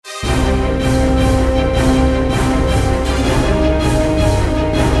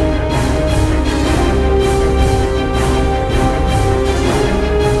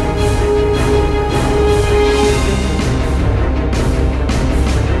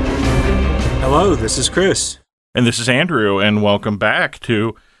Hello, this is Chris. And this is Andrew, and welcome back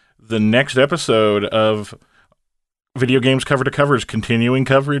to the next episode of Video Games Cover to Cover's continuing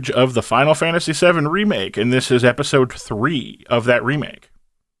coverage of the Final Fantasy VII Remake, and this is episode 3 of that remake.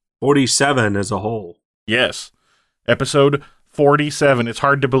 47 as a whole. Yes, episode 47. It's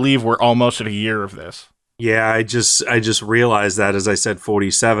hard to believe we're almost at a year of this. Yeah, I just realized that as I said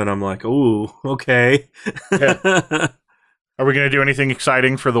 47, I'm like, ooh, okay. Yeah. Are we going to do anything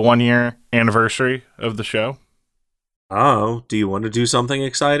exciting for the 1-year anniversary of the show? Oh, do you want to do something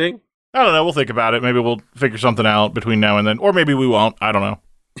exciting? I don't know. We'll think about it. Maybe we'll figure something out between now and then. Or maybe we won't. I don't know.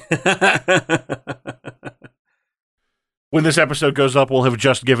 When this episode goes up, we'll have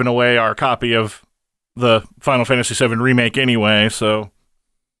just given away our copy of the Final Fantasy VII Remake anyway, so...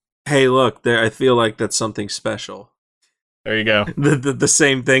 Hey, look, I feel like that's something special. There you go. The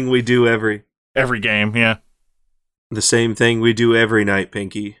same thing we do every game, yeah. The same thing we do every night,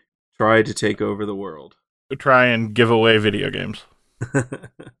 Pinky. Try to take over the world. Try and give away video games.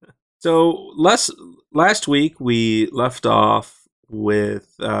 So last week we left off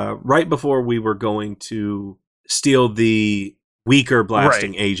with right before we were going to steal the weaker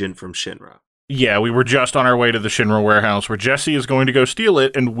blasting agent from Shinra. Yeah, we were just on our way to the Shinra warehouse where Jesse is going to go steal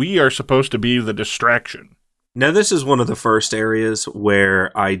it, and we are supposed to be the distraction. Now, this is one of the first areas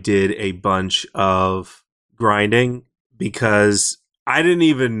where I did a bunch of grinding because I didn't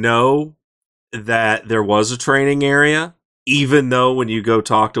even know that there was a training area, even though when you go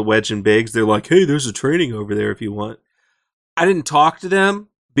talk to Wedge and Biggs, they're like, hey, there's a training over there if you want. I didn't talk to them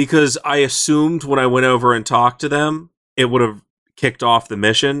because I assumed when I went over and talked to them, it would have kicked off the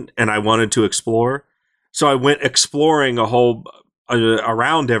mission and I wanted to explore. So I went exploring a whole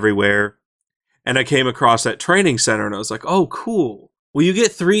around everywhere and I came across that training center and I was like, oh, cool. Well, you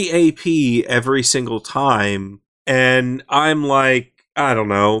get 3 AP every single time. And I'm like, I don't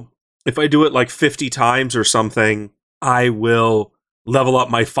know, if I do it like 50 times or something, I will level up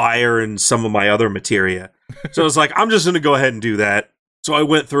my fire and some of my other materia. So I was like, I'm just going to go ahead and do that. So I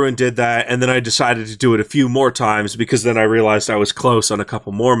went through and did that, and then I decided to do it a few more times because then I realized I was close on a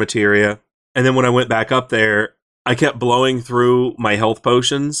couple more materia. And then when I went back up there, I kept blowing through my health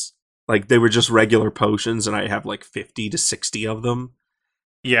potions. Like, they were just regular potions, and I have like 50 to 60 of them.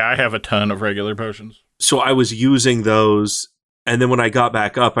 Yeah, I have a ton of regular potions. So I was using those, and then when I got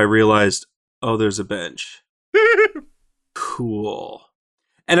back up, I realized, oh, there's a bench. Cool.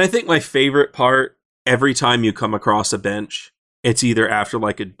 And I think my favorite part, every time you come across a bench, it's either after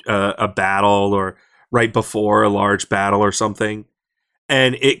like a battle or right before a large battle or something.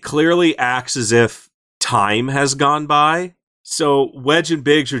 And it clearly acts as if time has gone by. So Wedge and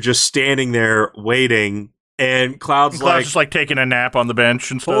Biggs are just standing there waiting. And Cloud's just like taking a nap on the bench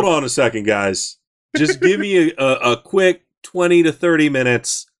and stuff. Hold on a second, guys. Just give me a quick 20 to 30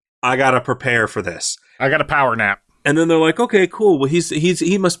 minutes. I got to prepare for this. I got a power nap. And then they're like, okay, cool. Well,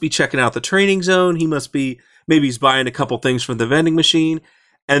 he must be checking out the training zone. He must be, maybe he's buying a couple things from the vending machine.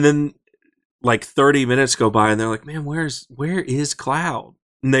 And then like 30 minutes go by and they're like, man, where is Cloud?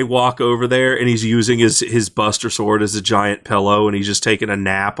 And they walk over there and he's using his Buster Sword as a giant pillow and he's just taking a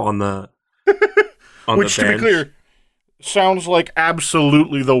nap on the on Which, the bench. To be clear, sounds like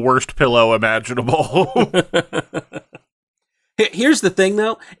absolutely the worst pillow imaginable. Here's the thing,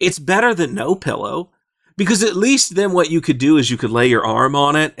 though. It's better than no pillow. Because at least then what you could do is you could lay your arm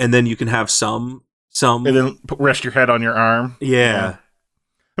on it, and then you can have some... And then rest your head on your arm. Yeah.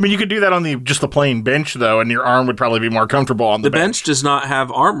 I mean, you could do that on just the plain bench, though, and your arm would probably be more comfortable on the bench. The bench does not have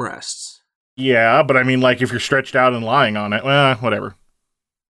armrests. Yeah, but I mean, like, if you're stretched out and lying on it, well, whatever.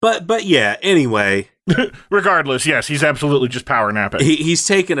 But yeah, anyway... Regardless, yes, he's absolutely just power napping. He's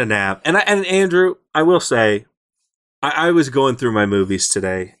taking a nap. And Andrew, I will say, I was going through my movies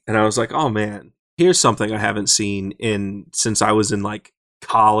today, and I was like, oh man, here's something I haven't seen since I was in like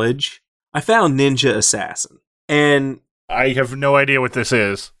college. I found Ninja Assassin. And I have no idea what this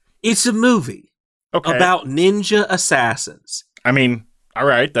is. It's a movie about ninja assassins. I mean, all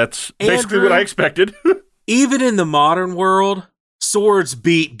right, that's basically what I expected. Even in the modern world, swords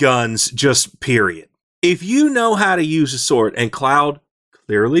beat guns, just period. If you know how to use a sword, and Cloud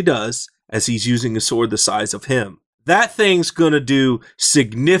clearly does, as he's using a sword the size of him, that thing's going to do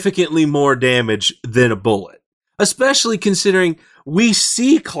significantly more damage than a bullet. Especially considering we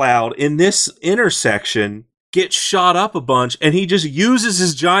see Cloud in this intersection get shot up a bunch, and he just uses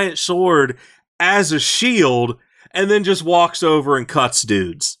his giant sword as a shield, and then just walks over and cuts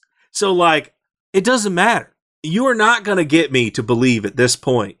dudes. So, like, it doesn't matter. You are not going to get me to believe at this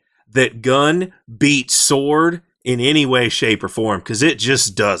point that gun beats sword in any way, shape, or form, because it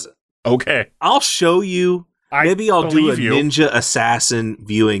just doesn't. Okay. I'll show you. Maybe I'll do a you. Ninja Assassin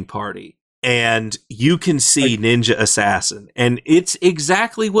viewing party. and you can see Ninja Assassin, and it's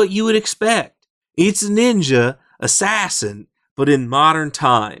exactly what you would expect. It's Ninja Assassin, but in modern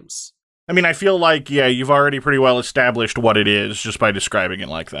times. I mean, I feel like, yeah, you've already pretty well established what it is just by describing it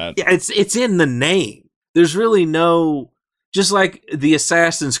like that. Yeah, it's in the name. There's really no, just like the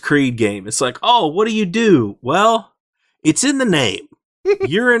Assassin's Creed game. It's like, oh, what do you do? Well, it's in the name.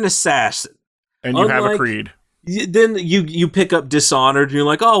 You're an assassin. And you have a creed. Then you pick up Dishonored, and you're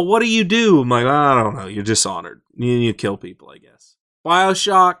like, oh, what do you do? I'm like, I don't know. You're Dishonored. You kill people, I guess.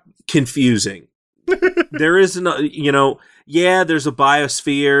 BioShock, confusing. There isn't, there's a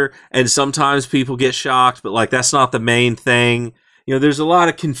biosphere, and sometimes people get shocked, but like that's not the main thing. There's a lot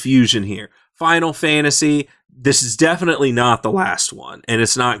of confusion here. Final Fantasy, this is definitely not the last one, and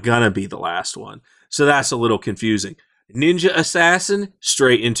it's not gonna be the last one. So that's a little confusing. Ninja Assassin,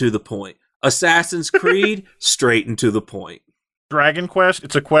 straight into the point. Assassin's Creed, straight into the point. Dragon Quest,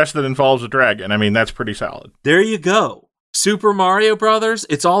 it's a quest that involves a dragon. I mean, that's pretty solid. There you go. Super Mario Brothers,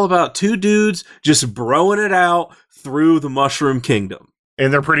 it's all about two dudes just broing it out through the Mushroom Kingdom.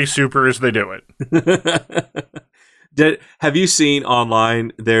 And they're pretty super as they do it. Have you seen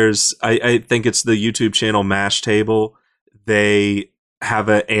online, there's, I think it's the YouTube channel Mash Table, they have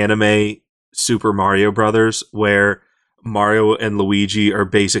an anime Super Mario Brothers where Mario and Luigi are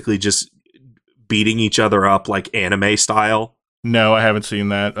basically just beating each other up like anime style. No, I haven't seen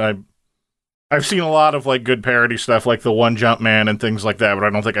that. I've seen a lot of like good parody stuff like the One Jump Man and things like that, but I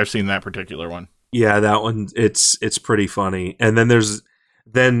don't think I've seen that particular one. Yeah, that one, it's pretty funny. And then there's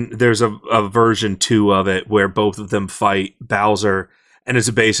a version 2 of it where both of them fight Bowser, and it's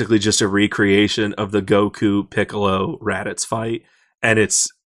basically just a recreation of the Goku Piccolo Raditz fight, and it's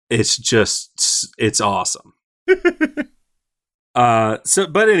awesome.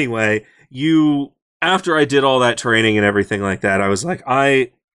 But anyway, after I did all that training and everything like that, I was like,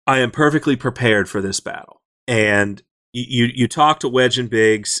 I am perfectly prepared for this battle. And you talk to Wedge and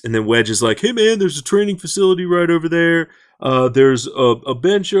Biggs, and then Wedge is like, hey man, there's a training facility right over there. There's a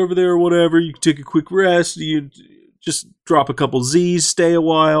bench over there or whatever. You can take a quick rest. You just drop a couple Z's, stay a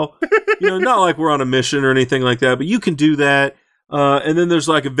while. Not like we're on a mission or anything like that, but you can do that. And then there's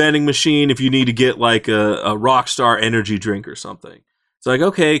like a vending machine if you need to get like a Rockstar energy drink or something. It's like,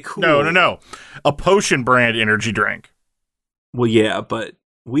 okay, cool. No. A potion brand energy drink. Well, yeah, but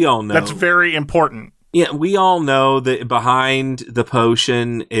we all know. That's very important. Yeah, we all know that behind the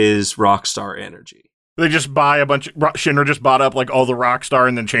potion is Rockstar Energy. They just buy a bunch of... Shinra just bought up like all the Rockstar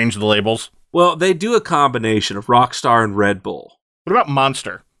and then changed the labels. Well, they do a combination of Rockstar and Red Bull. What about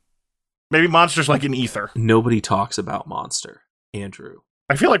Monster? Maybe Monster's like an ether. Nobody talks about Monster, Andrew.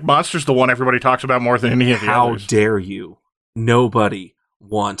 I feel like Monster's the one everybody talks about more than any of the others. How dare you? Nobody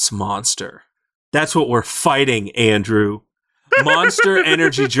wants Monster. That's what we're fighting, Andrew. Monster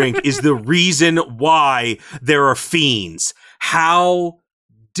Energy Drink is the reason why there are fiends. How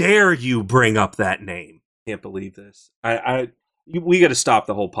dare you bring up that name? Can't believe this. We got to stop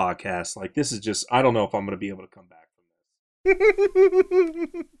the whole podcast. Like, this is just, I don't know if I'm going to be able to come back from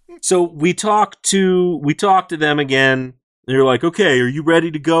this. So we talked to them again. They're like, okay, are you ready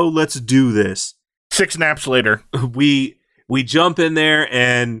to go? Let's do this. 6 naps later. We jump in there,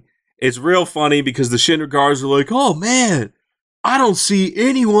 and it's real funny because the Shinra guards are like, oh man, I don't see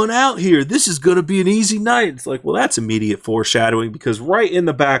anyone out here. This is going to be an easy night. It's like, well, that's immediate foreshadowing because right in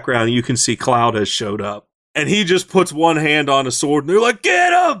the background, you can see Cloud has showed up. And he just puts one hand on a sword, and they're like,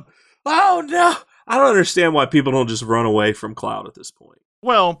 get him! Oh, no! I don't understand why people don't just run away from Cloud at this point.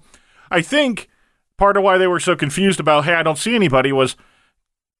 Well, I think part of why they were so confused about, hey, I don't see anybody was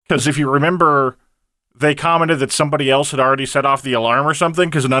because if you remember, they commented that somebody else had already set off the alarm or something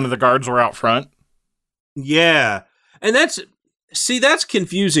because none of the guards were out front. Yeah. And that's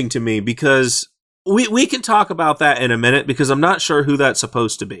confusing to me because we can talk about that in a minute because I'm not sure who that's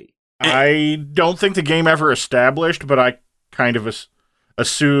supposed to be. I don't think the game ever established, but I kind of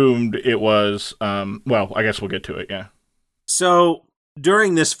assumed it was, well, I guess we'll get to it, yeah. So,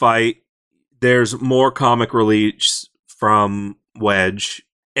 during this fight, there's more comic relief from Wedge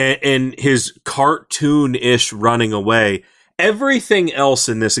and his cartoon-ish running away. Everything else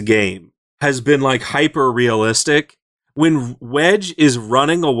in this game has been, like, hyper-realistic. When Wedge is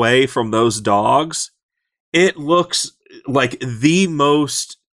running away from those dogs, it looks like the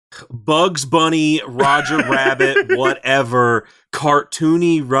most Bugs Bunny, Roger Rabbit, whatever,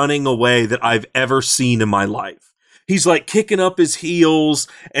 cartoony running away that I've ever seen in my life. He's like kicking up his heels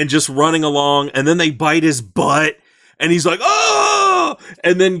and just running along, and then they bite his butt, and he's like, oh!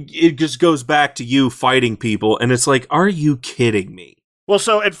 And then it just goes back to you fighting people, and it's like, are you kidding me? Well,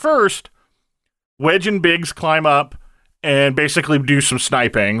 so at first, Wedge and Biggs climb up, and basically do some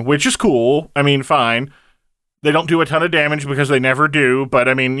sniping, which is cool. I mean, fine. They don't do a ton of damage because they never do, but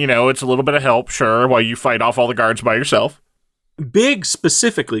I mean, it's a little bit of help, sure, while you fight off all the guards by yourself. Big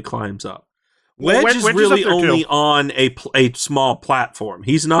specifically climbs up. Wedge is really only on a small platform.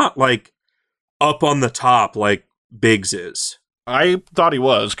 He's not like up on the top like Biggs is. I thought he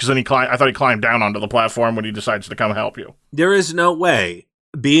was, because then I thought he climbed down onto the platform when he decides to come help you. There is no way,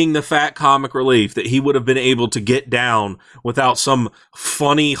 being the fat comic relief, that he would have been able to get down without some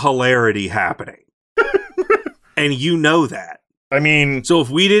funny hilarity happening. And you know that. I mean... So if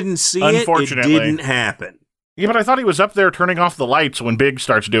we didn't see it didn't happen. Yeah, but I thought he was up there turning off the lights when Big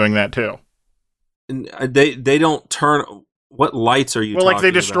starts doing that, too. And they don't turn... What lights are you talking about? Well, like, they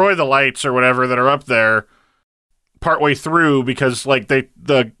destroy the lights or whatever that are up there partway through because, like,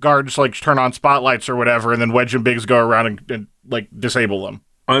 the guards, like, turn on spotlights or whatever, and then Wedge and Biggs go around and like, disable them.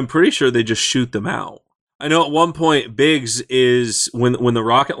 I'm pretty sure they just shoot them out. I know at one point, Biggs is... When the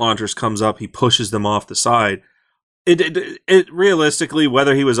rocket launchers comes up, he pushes them off the side. It realistically,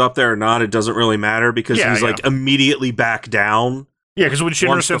 whether he was up there or not, it doesn't really matter because he's like immediately back down. Yeah, because when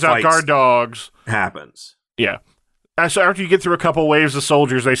Shinra sends out guard dogs, happens. Yeah. So after you get through a couple waves of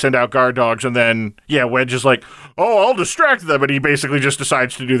soldiers, they send out guard dogs, and then Wedge is like, "Oh, I'll distract them," and he basically just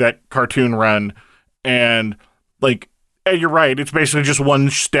decides to do that cartoon run, and like, you're right, it's basically just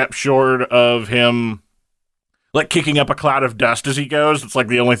one step short of him like kicking up a cloud of dust as he goes. It's like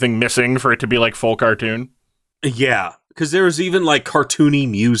the only thing missing for it to be like full cartoon. Yeah, because there was even, like, cartoony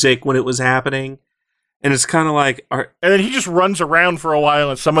music when it was happening, and it's kind of like... And then he just runs around for a while,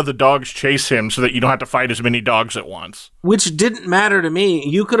 and some of the dogs chase him so that you don't have to fight as many dogs at once. Which didn't matter to me.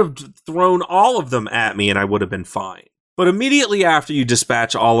 You could have thrown all of them at me, and I would have been fine. But immediately after you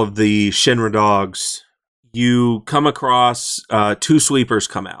dispatch all of the Shinra dogs, you come across two sweepers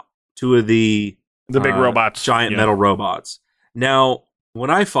come out. Two of the big robots. Giant metal robots. Now, when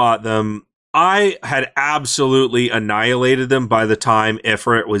I fought them... I had absolutely annihilated them by the time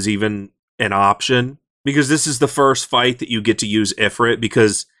Ifrit was even an option, because this is the first fight that you get to use Ifrit,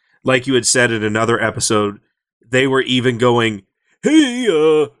 because, like you had said in another episode, they were even going, "Hey,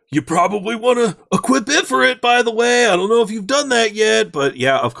 you probably want to equip Ifrit, by the way. I don't know if you've done that yet." But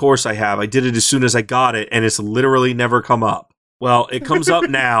yeah, of course I have. I did it as soon as I got it, and it's literally never come up. Well, it comes up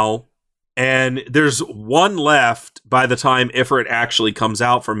now. And there's one left by the time Ifrit actually comes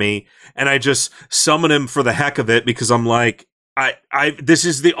out for me, and I just summon him for the heck of it because I'm like, this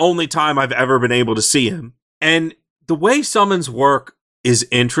is the only time I've ever been able to see him. And the way summons work is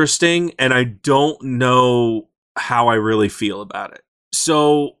interesting, and I don't know how I really feel about it.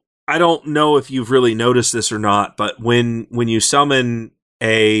 So I don't know if you've really noticed this or not, but when you summon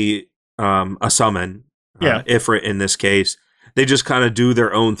a summon, Ifrit in this case, they just kind of do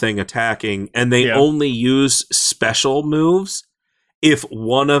their own thing attacking, and they only use special moves if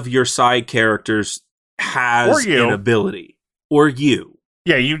one of your side characters has an ability. Or you.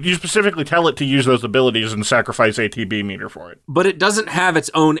 Yeah, you specifically tell it to use those abilities and sacrifice ATB meter for it. But it doesn't have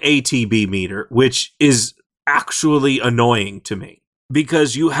its own ATB meter, which is actually annoying to me.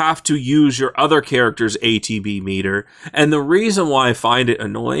 Because you have to use your other character's ATB meter, and the reason why I find it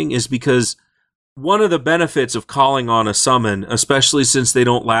annoying is because one of the benefits of calling on a summon, especially since they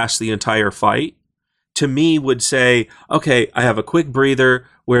don't last the entire fight, to me would say, okay, I have a quick breather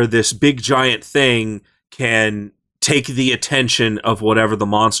where this big giant thing can take the attention of whatever the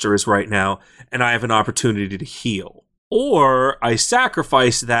monster is right now, and I have an opportunity to heal. Or I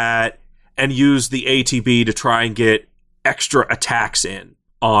sacrifice that and use the ATB to try and get extra attacks in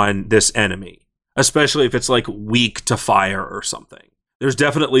on this enemy, especially if it's like weak to fire or something. There's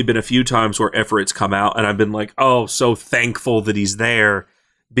definitely been a few times where Ifrit's come out and I've been like, oh, so thankful that he's there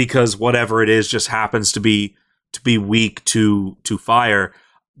because whatever it is just happens to be weak to fire.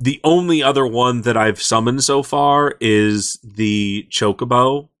 The only other one that I've summoned so far is the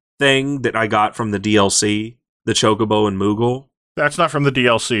Chocobo thing that I got from the DLC, the Chocobo and Moogle. That's not from the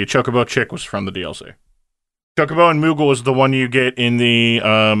DLC. Chocobo Chick was from the DLC. Chocobo and Moogle is the one you get in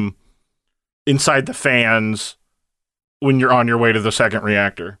the inside the fans when you're on your way to the second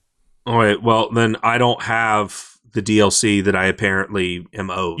reactor. All right, well, then I don't have the DLC that I apparently am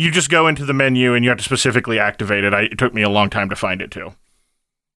owed. You just go into the menu and you have to specifically activate it. It took me a long time to find it, too.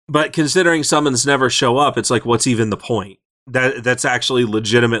 But considering summons never show up, it's like, what's even the point? That's actually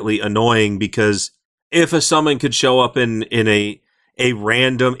legitimately annoying, because if a summon could show up in any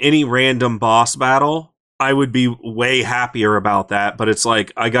random boss battle, I would be way happier about that. But it's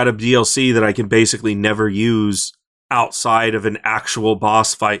like, I got a DLC that I can basically never use outside of an actual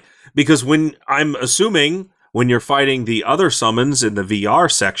boss fight, because I'm assuming when you're fighting the other summons in the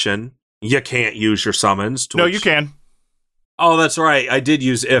VR section, you can't use your summons. No, you can. Oh, that's right. I did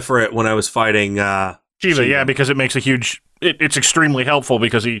use Ifrit when I was fighting Shiva, yeah, because it makes a huge... It's extremely helpful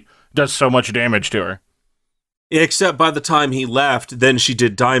because he does so much damage to her. Except by the time he left, then she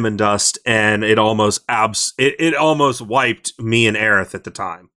did Diamond Dust, and it almost it almost wiped me and Aerith at the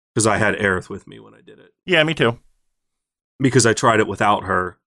time. Because I had Aerith with me when I did it. Yeah, me too. Because I tried it without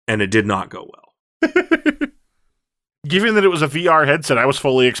her, and it did not go well. Given that it was a VR headset, I was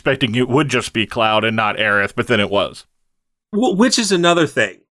fully expecting it would just be Cloud and not Aerith, but then it was. Which is another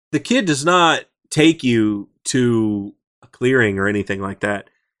thing. The kid does not take you to a clearing or anything like that.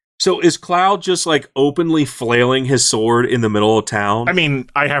 So is Cloud just like openly flailing his sword in the middle of town? I mean,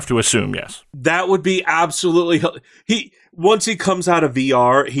 I have to assume, yes. That would be absolutely... Once he comes out of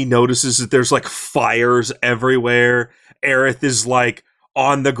VR, he notices that there's like fires everywhere. Aerith is like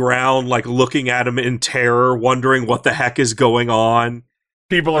on the ground, like looking at him in terror, wondering what the heck is going on.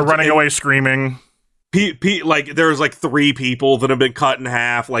 People are running away screaming. Like there's like 3 people that have been cut in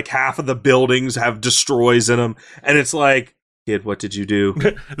half. Like half of the buildings have destroys in them. And it's like, kid, what did you do?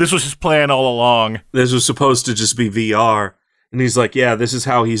 This was his plan all along. This was supposed to just be VR. And he's like, yeah, this is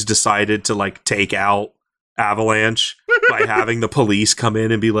how he's decided to like take out Avalanche by having the police come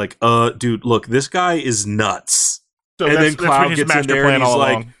in and be like, dude, look, this guy is nuts. So and then Cloud gets in there and he's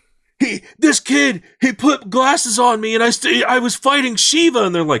like, this kid, he put glasses on me and I was fighting Shiva.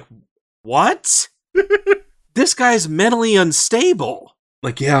 And they're like, what? This guy's mentally unstable.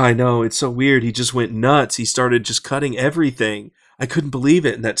 Like, yeah, I know. It's so weird. He just went nuts. He started just cutting everything. I couldn't believe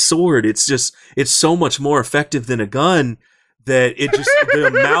it. And that sword, it's so much more effective than a gun that it just, the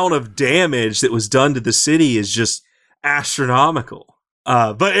amount of damage that was done to the city is just astronomical.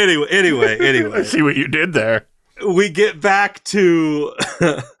 But anyway. I see what you did there. We get back to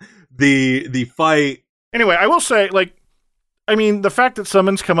the fight. Anyway, I will say, like, I mean, the fact that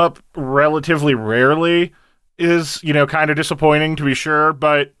summons come up relatively rarely is, kind of disappointing, to be sure,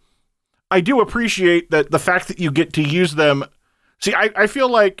 but I do appreciate that the fact that you get to use them. See, I feel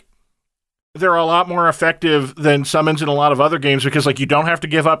like they're a lot more effective than summons in a lot of other games because, like, you don't have to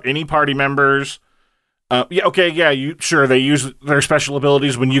give up any party members. They use their special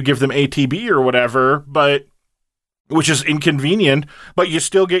abilities when you give them ATB or whatever, but which is inconvenient, but you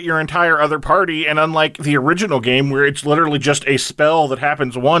still get your entire other party, and unlike the original game where it's literally just a spell that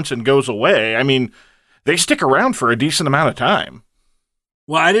happens once and goes away, I mean, they stick around for a decent amount of time.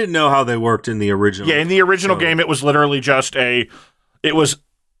 Well, I didn't know how they worked in the original. Yeah, in the original game, it was literally just a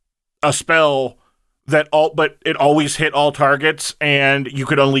spell but it always hit all targets, and you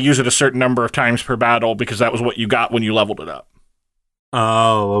could only use it a certain number of times per battle because that was what you got when you leveled it up.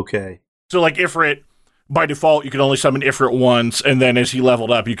 Oh, okay. So, like, Ifrit, by default, you could only summon Ifrit once, and then as he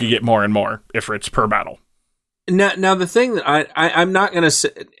leveled up, you could get more and more Ifrits per battle. Now the thing that I'm not going to say...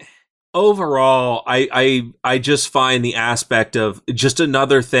 Overall, I just find the aspect of just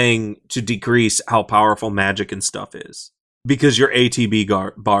another thing to decrease how powerful magic and stuff is. Because your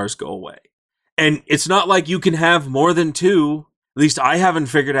ATB bars go away. And it's not like you can have more than 2. At least I haven't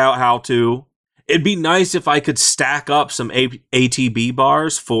figured out how to. It'd be nice if I could stack up some ATB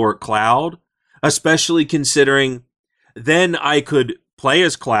bars for Cloud. Especially considering then I could play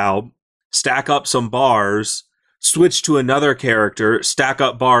as Cloud, stack up some bars, switch to another character, stack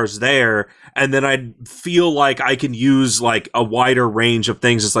up bars there, and then I'd feel like I can use like a wider range of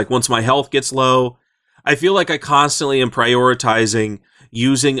things. It's like once my health gets low, I feel like I constantly am prioritizing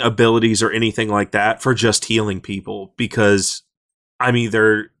using abilities or anything like that for just healing people because I'm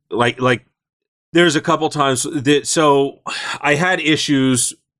either like there's a couple times that, so I had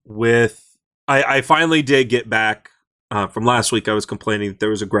issues with, I finally did get back from last week. I was complaining that there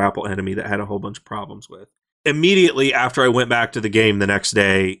was a grapple enemy that had a whole bunch of problems with. Immediately after I went back to the game the next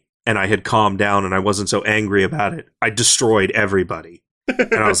day and I had calmed down and I wasn't so angry about it, I destroyed everybody.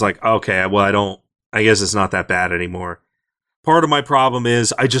 And I was like, okay, well, I guess it's not that bad anymore. Part of my problem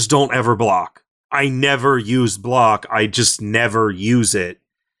is I just don't ever block. I never use block. I just never use it.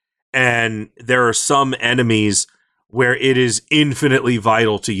 And there are some enemies where it is infinitely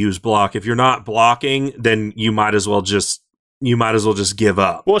vital to use block. If you're not blocking, then you might as well just give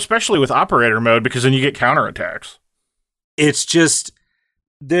up. Well, especially with operator mode, because then you get counterattacks. It's just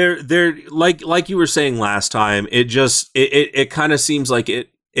they're like you were saying last time, it kind of seems like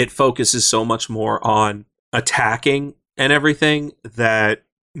it focuses so much more on attacking and everything that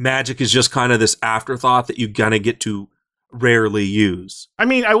magic is just kind of this afterthought that you're gonna get to rarely use. I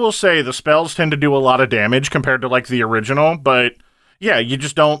mean, I will say the spells tend to do a lot of damage compared to like the original, but yeah, you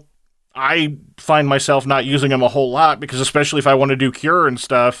just don't. I find myself not using them a whole lot because especially if I want to do cure and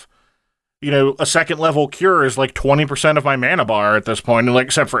stuff, a second level cure is like 20% of my mana bar at this point,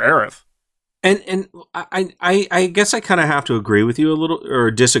 except for Aerith. And I guess I kind of have to agree with you a little, or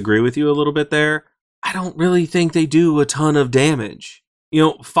disagree with you a little bit there. I don't really think they do a ton of damage.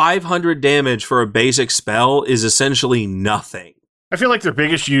 500 damage for a basic spell is essentially nothing. I feel like their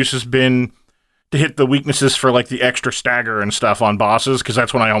biggest use has been to hit the weaknesses for like the extra stagger and stuff on bosses, because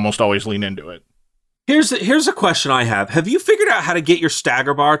that's when I almost always lean into it. Here's a question I have. Have you figured out how to get your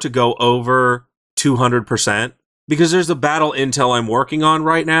stagger bar to go over 200%? Because there's a battle intel I'm working on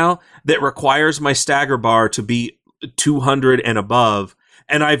right now that requires my stagger bar to be 200 and above,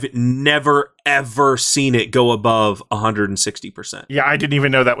 and I've never, ever seen it go above 160%. Yeah, I didn't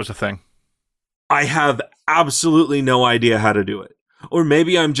even know that was a thing. I have absolutely no idea how to do it. Or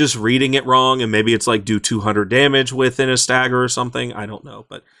maybe I'm just reading it wrong, and maybe it's like do 200 damage within a stagger or something. I don't know,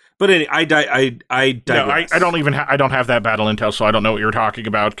 but anyway, I digress. No, I don't even I don't have that battle intel, so I don't know what you're talking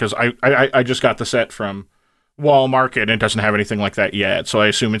about, because I just got the set from Wall Market, and it doesn't have anything like that yet, so I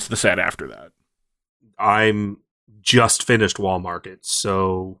assume it's the set after that. I'm just finished Wall Market,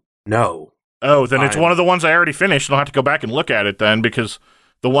 so no. Oh, then it's one of the ones I already finished. I'll have to go back and look at it then, because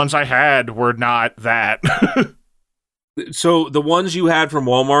the ones I had were not that. So the ones you had from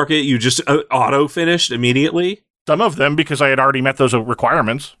Wall Market, you just auto-finished immediately? Some of them, because I had already met those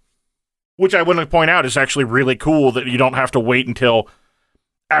requirements. Which I want to point out is actually really cool that you don't have to wait until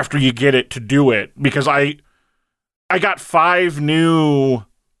after you get it to do it. Because I got 5 new...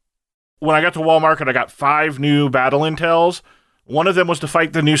 When I got to Wall Market, I got 5 new battle intels. One of them was to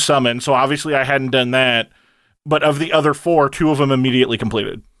fight the new summon, so obviously I hadn't done that. But of the other 4, 2 of them immediately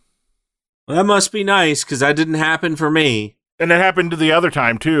completed. Well, that must be nice, because that didn't happen for me. And that happened the other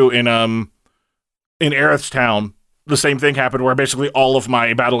time, too, in Aerith's Town. The same thing happened where basically all of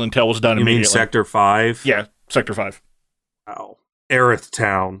my battle intel was done immediately. You mean Sector 5? Yeah, Sector 5. Wow. Aerith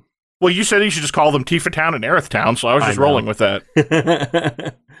Town. Well, you said you should just call them Tifa Town and Aerith Town, so I was just rolling with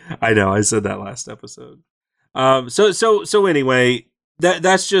that. I know, I said that last episode. So anyway,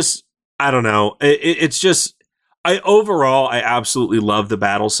 that's just, I don't know. It's just, I absolutely love the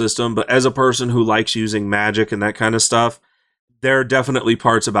battle system, but as a person who likes using magic and that kind of stuff, there are definitely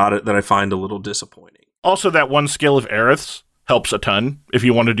parts about it that I find a little disappointing. Also, that one skill of Aerith's helps a ton if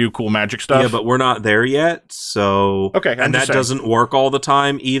you want to do cool magic stuff. Yeah, but we're not there yet, so... Okay, and that doesn't work all the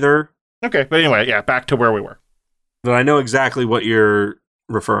time either. Okay, but anyway, yeah, back to where we were. But I know exactly what you're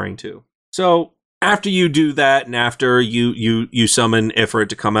referring to. So, after you do that, and after you summon Ifrit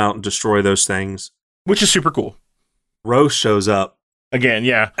to come out and destroy those things... Which is super cool. Roche shows up. Again,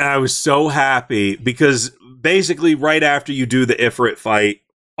 yeah. And I was so happy, because basically right after you do the Ifrit fight,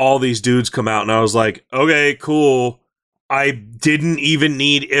 all these dudes come out, and I was like, okay, cool. I didn't even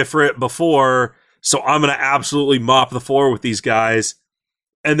need Ifrit before, so I'm going to absolutely mop the floor with these guys.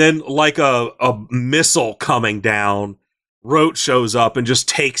 And then, like a missile coming down, Roche shows up and just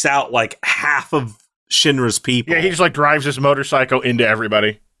takes out like half of Shinra's people. Yeah, he just like drives his motorcycle into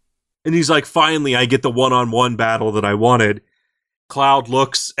everybody. And he's like, finally, I get the one-on-one battle that I wanted. Cloud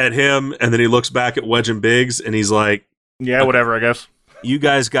looks at him, and then he looks back at Wedge and Biggs, and he's like... Yeah, whatever, I guess. You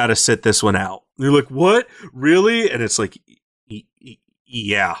guys got to sit this one out. And you're like, what? Really? And it's like,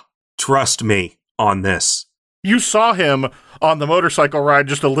 yeah, trust me on this. You saw him on the motorcycle ride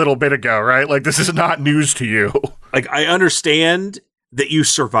just a little bit ago, right? Like, this is not news to you. Like, I understand that you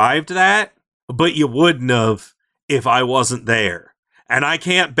survived that, but you wouldn't have if I wasn't there. And I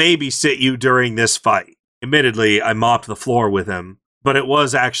can't babysit you during this fight. Admittedly, I mopped the floor with him, but it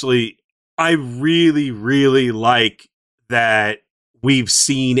was actually, I really, really like that we've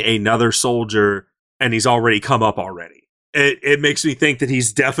seen another soldier and he's already come up already. It makes me think that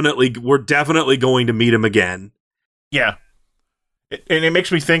we're definitely going to meet him again. Yeah. And it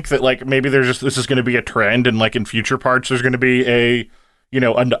makes me think that like maybe this is going to be a trend, and like in future parts there's going to be a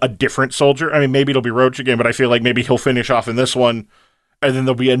different soldier. I mean, maybe it'll be Roche again, but I feel like maybe he'll finish off in this one, and then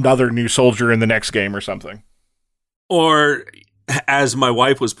there'll be another new soldier in the next game or something. Or, as my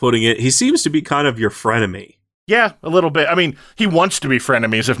wife was putting it, he seems to be kind of your frenemy. Yeah, a little bit. I mean, he wants to be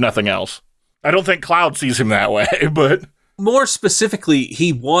frenemies, if nothing else. I don't think Cloud sees him that way, but... More specifically,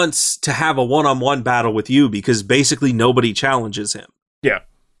 he wants to have a one-on-one battle with you because basically nobody challenges him. Yeah.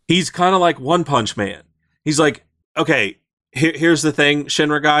 He's kind of like One Punch Man. He's like, okay, here's the thing,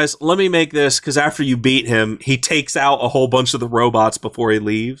 Shinra guys, let me make this, because after you beat him, he takes out a whole bunch of the robots before he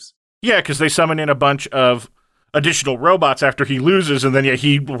leaves. Yeah, because they summon in a bunch of additional robots after he loses, and then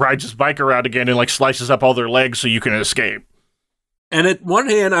he rides his bike around again and like slices up all their legs so you can escape. And at one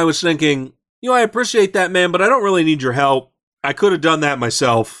hand, I was thinking, I appreciate that, man, but I don't really need your help. I could have done that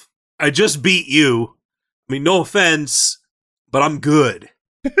myself. I just beat you. I mean, no offense, but I'm good.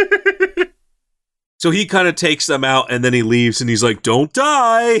 So he kind of takes them out, and then he leaves, and he's like, don't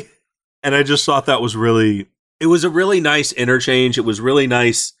die! And I just thought that was it was a really nice interchange. It was really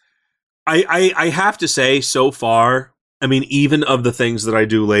nice. I have to say, so far, I mean, even of the things that I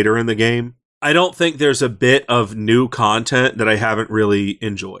do later in the game, I don't think there's a bit of new content that I haven't really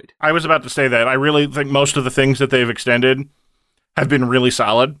enjoyed. I was about to say that. I really think most of the things that they've extended have been really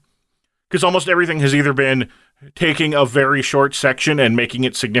solid. Because almost everything has either been taking a very short section and making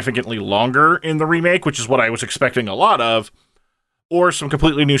it significantly longer in the remake, which is what I was expecting a lot of, or some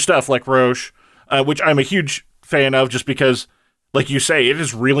completely new stuff like Roche, which I'm a huge fan of just because, like you say, it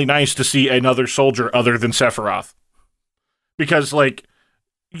is really nice to see another soldier other than Sephiroth. Because, like,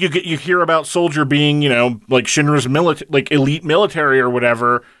 you hear about Soldier being, you know, like Shinra's elite military or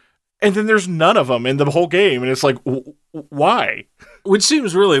whatever, and then there's none of them in the whole game, and it's like, why? Which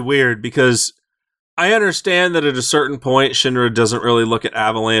seems really weird, because I understand that at a certain point, Shinra doesn't really look at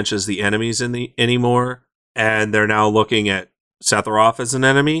Avalanche as the enemies anymore, and they're now looking at Sephiroth as an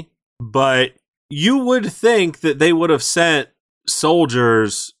enemy, but you would think that they would have sent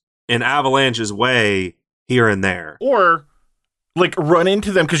soldiers in Avalanche's way here and there. Or, like, run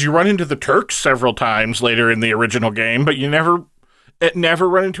into them, because you run into the Turks several times later in the original game, but you never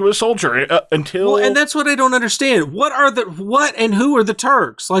run into a soldier until... Well, and that's what I don't understand. What and who are the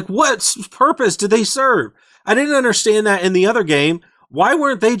Turks? Like, what purpose do they serve? I didn't understand that in the other game. Why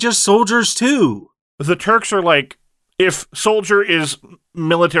weren't they just soldiers too? The Turks are like, if Soldier is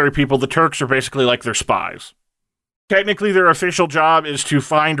military people, the Turks are basically like their spies. Technically, their official job is to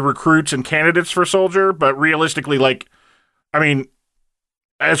find recruits and candidates for Soldier, but realistically, like, I mean,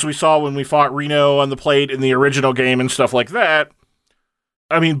 as we saw when we fought Reno on the plate in the original game and stuff like that,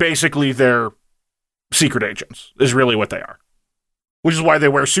 I mean, basically, they're secret agents, is really what they are. Which is why they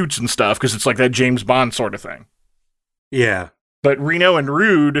wear suits and stuff, because it's like that James Bond sort of thing. Yeah. But Reno and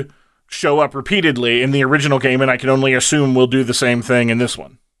Rude show up repeatedly in the original game, and I can only assume we'll do the same thing in this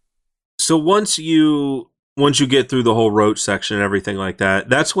one. So once you get through the whole Roach section and everything like that,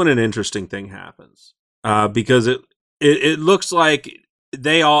 that's when an interesting thing happens. Because it looks like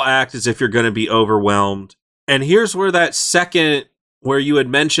they all act as if you're going to be overwhelmed. And here's where that second, where you had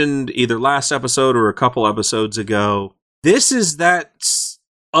mentioned either last episode or a couple episodes ago, this is that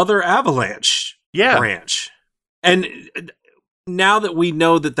other Avalanche branch. And now that we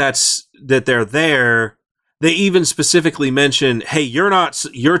know that they're there, they even specifically mention, hey,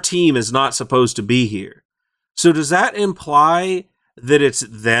 your team is not supposed to be here. So does that imply that it's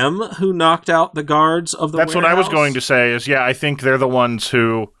them who knocked out the guards of the warehouse? What I was going to say is, yeah, I think they're the ones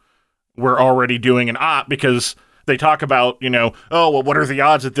who were already doing an op, because they talk about, you know, oh, well, what are the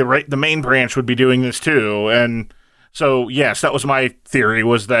odds that the main branch would be doing this too? And so, yes, that was my theory,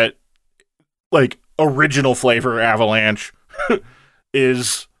 was that, like, original flavor Avalanche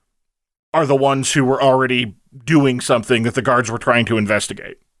are the ones who were already doing something that the guards were trying to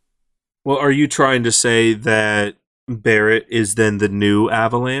investigate. Well, are you trying to say that Barrett is then the new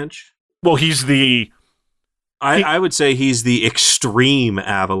Avalanche? Well, he's the... I would say he's the extreme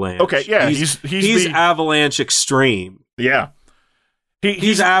Avalanche. Okay, yeah. He's the Avalanche extreme. Yeah.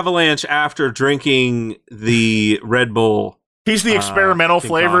 He's Avalanche after drinking the Red Bull. He's the experimental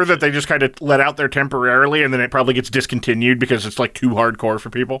flavor that they just kind of let out there temporarily, and then it probably gets discontinued because it's like too hardcore for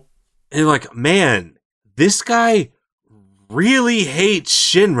people. And like, man, this guy really hates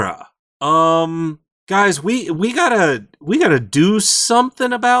Shinra. Guys, we gotta do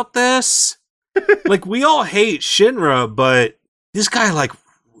something about this. Like, we all hate Shinra, but this guy, like,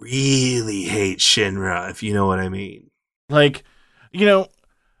 really hates Shinra, if you know what I mean. Like, you know,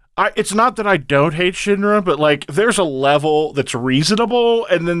 it's not that I don't hate Shinra, but, like, there's a level that's reasonable,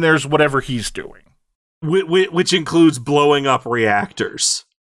 and then there's whatever he's doing. Which includes blowing up reactors.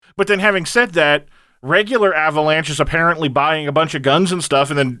 But then, having said that, regular Avalanche is apparently buying a bunch of guns and stuff,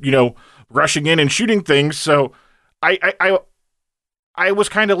 and then, you know, rushing in and shooting things, so I was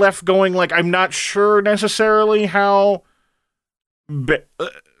kind of left going, like, I'm not sure necessarily how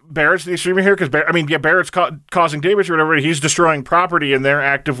Barrett's the extreme here, because, Barrett's causing damage or whatever. He's destroying property, and they're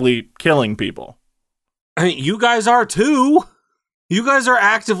actively killing people. I mean, you guys are too. You guys are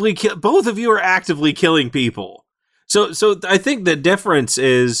actively both of you are actively killing people. So I think the difference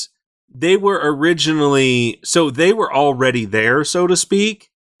is they were already there, so to speak.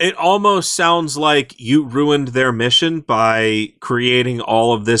 It almost sounds like you ruined their mission by creating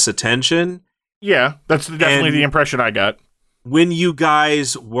all of this attention. Yeah, that's definitely the impression I got. When you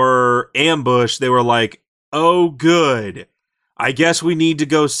guys were ambushed, they were like, oh, good. I guess we need to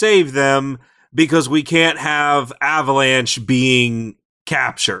go save them because we can't have Avalanche being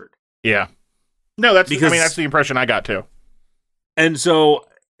captured. Yeah. No, that's the impression I got too. And so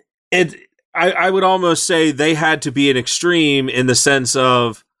I would almost say they had to be an extreme in the sense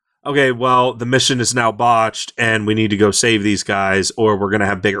of, okay, well, the mission is now botched and we need to go save these guys or we're going to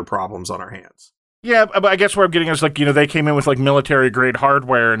have bigger problems on our hands. Yeah, but I guess where I'm getting is like, they came in with like military grade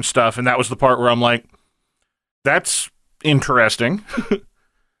hardware and stuff, and that was the part where I'm like, that's interesting.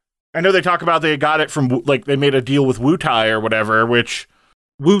 I know they talk about they got it from, like, they made a deal with Wutai or whatever, which...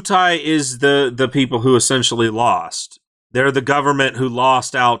 Wutai is the people who essentially lost. They're the government who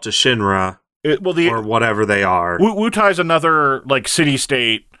lost out to Shinra, or whatever they are. Wutai's another, like,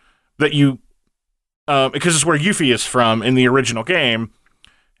 city-state that you... because it's where Yuffie is from in the original game,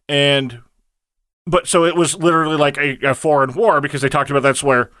 But so it was literally like a foreign war because they talked about that's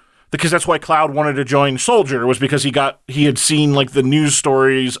why Cloud wanted to join Soldier was because he had seen like the news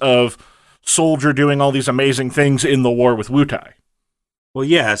stories of Soldier doing all these amazing things in the war with Wutai. Well,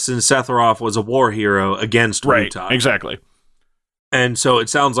 yes, and Sephiroth was a war hero against Wutai. Right, exactly. And so it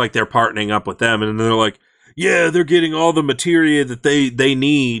sounds like they're partnering up with them, and they're like, yeah, they're getting all the materia that they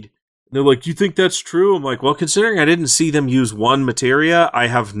need. And they're like, you think that's true? I'm like, well, considering I didn't see them use one materia, I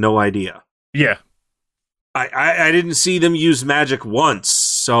have no idea. Yeah. I didn't see them use magic once,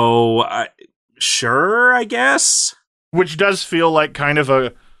 so sure, I guess. Which does feel like kind of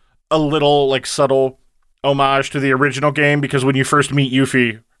a little like subtle homage to the original game, because when you first meet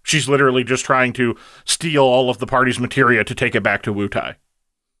Yuffie, she's literally just trying to steal all of the party's materia to take it back to Wutai.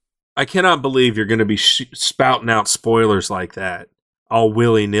 I cannot believe you're going to be spouting out spoilers like that, all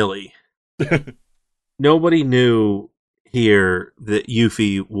willy-nilly. Nobody knew here that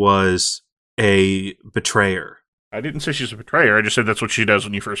Yuffie was a betrayer. I didn't say she's a betrayer. I just said that's what she does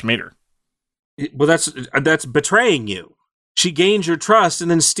when you first meet her. Well, that's betraying you. She gains your trust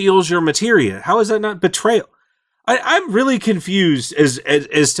and then steals your materia. How is that not betrayal? I'm really confused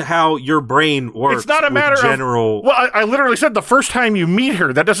as to how your brain works. It's not a matter of... Well, I literally said the first time you meet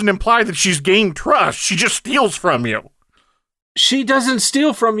her, that doesn't imply that she's gained trust. She just steals from you. She doesn't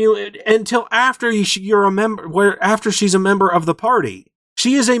steal from you until after you're a member. After she's a member of the party.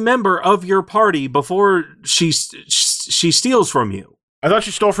 She is a member of your party before she steals from you. I thought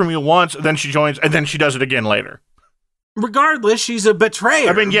she stole from you once, then she joins, and then she does it again later. Regardless, she's a betrayer.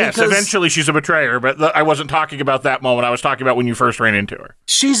 I mean, yes, eventually she's a betrayer, but I wasn't talking about that moment. I was talking about when you first ran into her.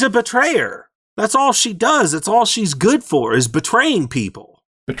 She's a betrayer. That's all she does. That's all she's good for, is betraying people.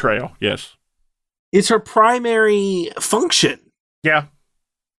 Betrayal, yes. It's her primary function. Yeah.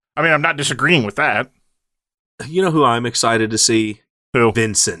 I mean, I'm not disagreeing with that. You know who I'm excited to see? Who?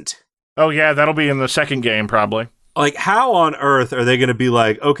 Vincent. Oh, yeah, that'll be in the second game, probably. Like, how on earth are they going to be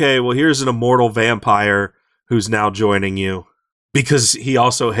like, okay, well, here's an immortal vampire who's now joining you? Because he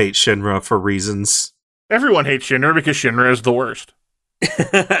also hates Shinra for reasons. Everyone hates Shinra because Shinra is the worst.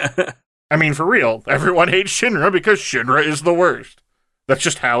 I mean, for real. Everyone hates Shinra because Shinra is the worst. That's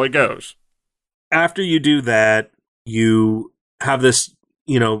just how it goes. After you do that, you have this,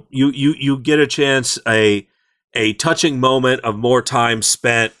 you get a chance, a touching moment of more time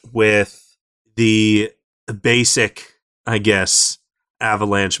spent with the basic, I guess,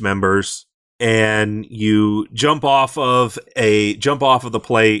 Avalanche members, and you jump off of the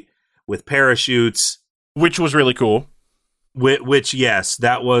plate with parachutes, which was really cool. Which yes,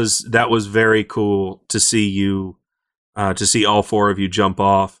 that was very cool to see you, to see all four of you jump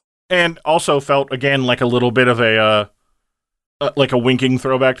off, and also felt again like a little bit of a winking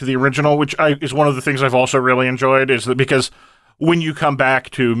throwback to the original, which is one of the things I've also really enjoyed, is that because when you come back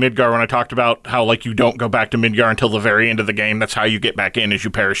to Midgar, when I talked about how like you don't go back to Midgar until the very end of the game, that's how you get back in, is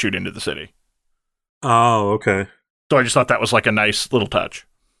you parachute into the city. Oh, okay. So I just thought that was like a nice little touch.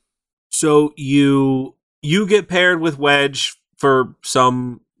 So you get paired with Wedge for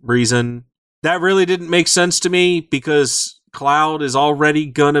some reason. That really didn't make sense to me because Cloud is already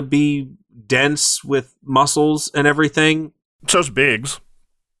gonna be dense with muscles and everything. So's Biggs.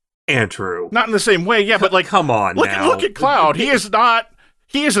 And true. Not in the same way, yeah, but like... Come on now. Look at Cloud. He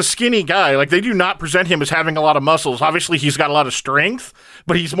is a skinny guy. Like, they do not present him as having a lot of muscles. Obviously, he's got a lot of strength,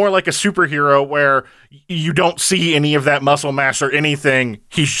 but he's more like a superhero where you don't see any of that muscle mass or anything.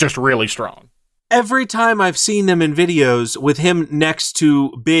 He's just really strong. Every time I've seen them in videos with him next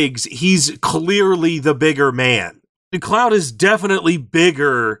to Biggs, he's clearly the bigger man. Cloud is definitely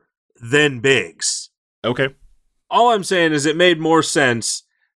bigger than Biggs. Okay. All I'm saying is it made more sense.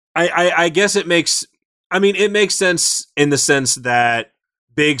 I guess it makes sense in the sense that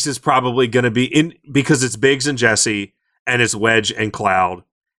Biggs is probably going to be in, because it's Biggs and Jesse and it's Wedge and Cloud.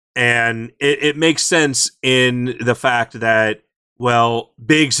 And it makes sense in the fact that, well,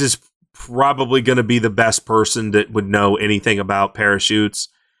 Biggs is probably going to be the best person that would know anything about parachutes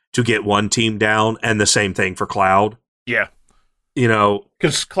to get one team down, and the same thing for Cloud. Yeah.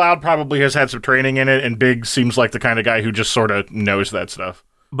 Because Cloud probably has had some training in it, and Biggs seems like the kind of guy who just sort of knows that stuff.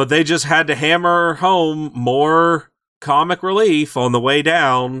 But they just had to hammer home more comic relief on the way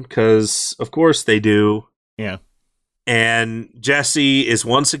down, because of course they do. Yeah. And Jesse is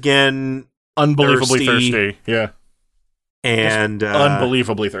once again unbelievably thirsty. Yeah. And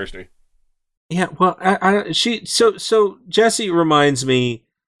unbelievably thirsty. Yeah, well, so Jessie reminds me,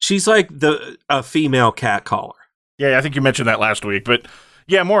 she's like a female cat caller. Yeah, I think you mentioned that last week, but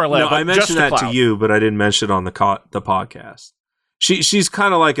yeah, more or less. No, I mentioned that to you, but I didn't mention it on the podcast. She's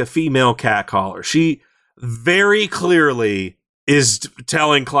kind of like a female cat caller. She very clearly is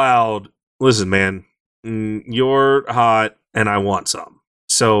telling Cloud, "Listen, man, you're hot, and I want some."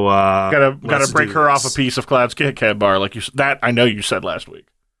 So gotta break her off a piece of Cloud's Kit Kat bar, like you that I know you said last week.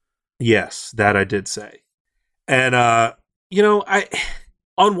 Yes, that I did say. And I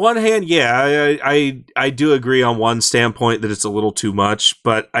on one hand, yeah, I do agree on one standpoint that it's a little too much,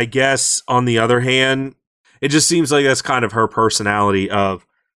 but I guess on the other hand, it just seems like that's kind of her personality of,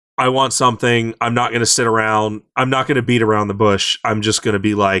 I want something, I'm not going to sit around, I'm not going to beat around the bush, I'm just going to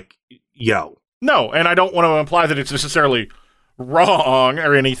be like, yo. No, and I don't want to imply that it's necessarily wrong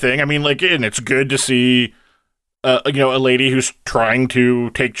or anything. I mean, like, and it's good to see a lady who's trying to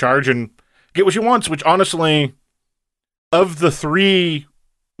take charge and get what she wants, which honestly, of the three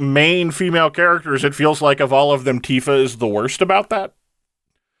main female characters, it feels like of all of them, Tifa is the worst about that.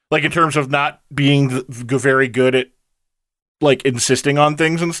 Like, in terms of not being very good at, like, insisting on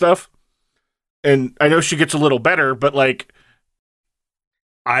things and stuff. And I know she gets a little better, but, like,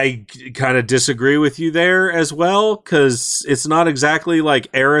 I kind of disagree with you there as well, because it's not exactly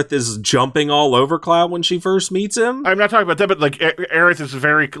like Aerith is jumping all over Cloud when she first meets him. I'm not talking about that, but like Aerith is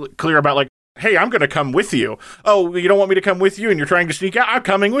very clear about like, hey, I'm going to come with you. Oh, you don't want me to come with you and you're trying to sneak out? I'm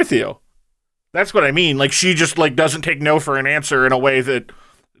coming with you. That's what I mean. Like, she just like doesn't take no for an answer in a way that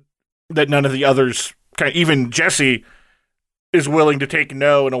none of the others, even Jessie, is willing to take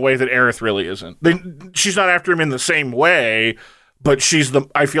no in a way that Aerith really isn't. She's not after him in the same way, but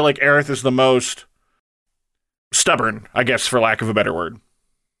I feel like Aerith is the most stubborn, I guess, for lack of a better word.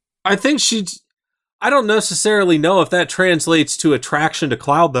 I think I don't necessarily know if that translates to attraction to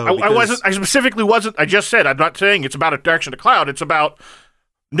Cloud, though. I specifically wasn't, I just said, I'm not saying it's about attraction to Cloud, it's about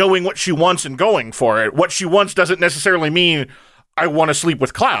knowing what she wants and going for it. What she wants doesn't necessarily mean I want to sleep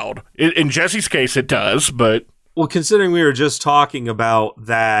with Cloud. In Jessie's case, it does, but... Well, considering we were just talking about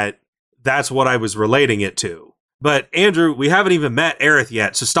that, that's what I was relating it to. But, Andrew, we haven't even met Aerith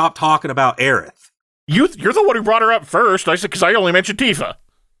yet, so stop talking about Aerith. You're the one who brought her up first. I said, because I only mentioned Tifa.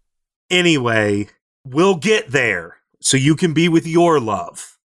 Anyway, we'll get there, so you can be with your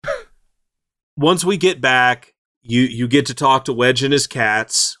love. Once we get back, you get to talk to Wedge and his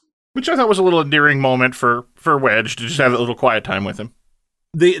cats. Which I thought was a little endearing moment for Wedge to just have a little quiet time with him.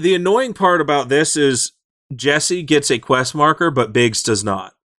 The annoying part about this is Jessie gets a quest marker, but Biggs does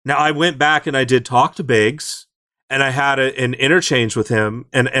not. Now, I went back and I did talk to Biggs, and I had an interchange with him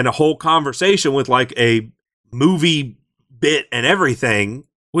and a whole conversation with like a movie bit and everything,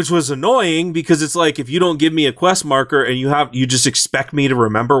 which was annoying because it's like, if you don't give me a quest marker and you just expect me to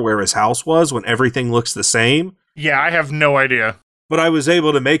remember where his house was when everything looks the same. Yeah, I have no idea. But I was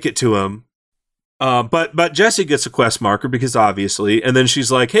able to make it to him. But Jessie gets a quest marker because obviously, and then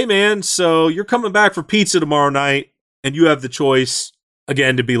she's like, hey man, so you're coming back for pizza tomorrow night and you have the choice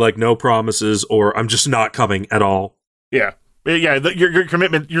again to be like, no promises, or I'm just not coming at all. Yeah. Yeah. Your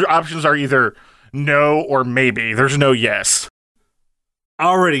commitment, your options are either no or maybe. There's no yes. I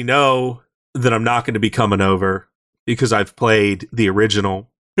already know that I'm not going to be coming over because I've played the original.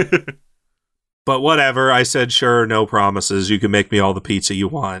 But whatever, I said, sure, no promises. You can make me all the pizza you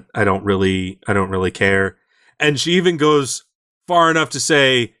want. I don't really care. And she even goes far enough to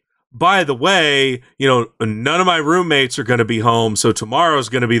say, by the way, none of my roommates are going to be home, so tomorrow's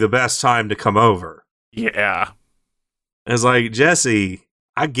going to be the best time to come over. Yeah. It's like, Jessie,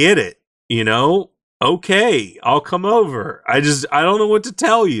 I get it, Okay, I'll come over. I don't know what to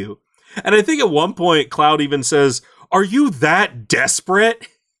tell you. And I think at one point, Cloud even says, are you that desperate?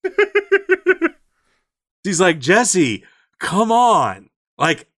 He's like, Jessie, come on.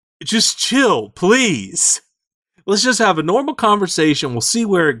 Like, just chill, please. Let's just have a normal conversation. We'll see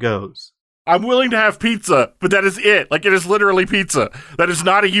where it goes. I'm willing to have pizza, but that is it. Like, it is literally pizza. That is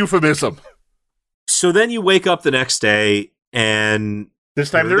not a euphemism. So then you wake up the next day, and this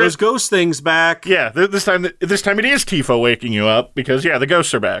time there's ghost things back. Yeah, this time it is Tifa waking you up because, yeah, the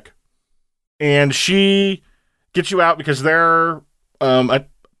ghosts are back. And she gets you out because they're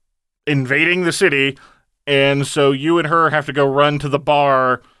invading the city, and so you and her have to go run to the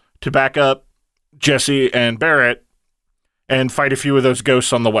bar to back up Jessie and Barrett and fight a few of those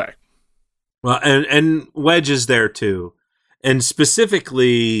ghosts on the way. Well, and Wedge is there too. And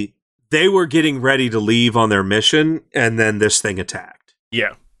specifically, they were getting ready to leave on their mission, and then this thing attacked.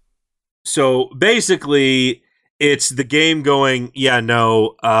 Yeah. So basically, it's the game going, yeah,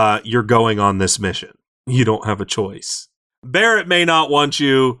 no, you're going on this mission. You don't have a choice. Barrett may not want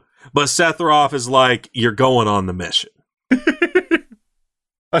you, but Sephiroth is like, you're going on the mission.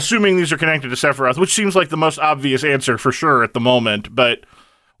 Assuming these are connected to Sephiroth, which seems like the most obvious answer for sure at the moment, but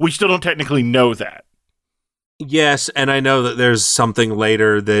we still don't technically know that. Yes, and I know that there's something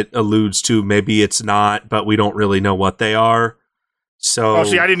later that alludes to maybe it's not, but we don't really know what they are. So, oh,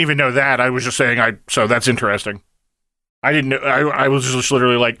 see, I didn't even know that. I was just saying, so that's interesting. I didn't know. I was just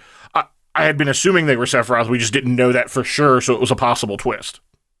literally like, I had been assuming they were Sephiroth. We just didn't know that for sure, so it was a possible twist.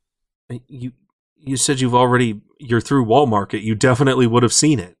 You said you're through Walmart. You definitely would have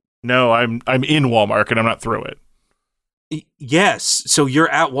seen it. No, I'm in Walmart and I'm not through it. Yes, so you're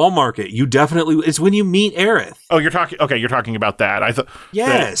at Walmart. You definitely. It's when you meet Aerith. Oh, you're talking about that. I thought.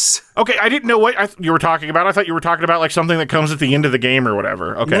 Yes. Okay, I didn't know what you were talking about. I thought you were talking about like something that comes at the end of the game or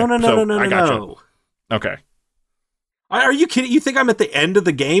whatever. Okay. No. I gotcha. Okay. Are you kidding? You think I'm at the end of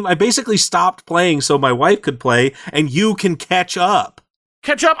the game? I basically stopped playing so my wife could play, and you can catch up.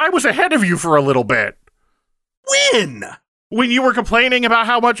 Catch up? I was ahead of you for a little bit. When? When you were complaining about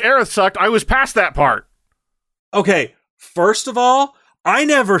how much Aerith sucked, I was past that part. Okay, first of all, I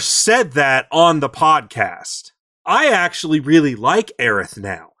never said that on the podcast. I actually really like Aerith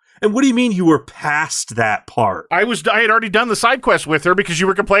now. And what do you mean you were past that part? I had already done the side quest with her because you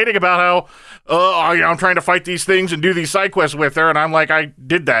were complaining about how I'm trying to fight these things and do these side quests with her, and I'm like, I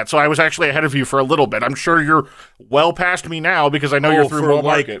did that, so I was actually ahead of you for a little bit. I'm sure you're well past me now because I know you're through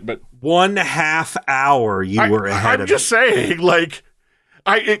Walmart. But 1/2 hour you were ahead of me. I'm just saying, like,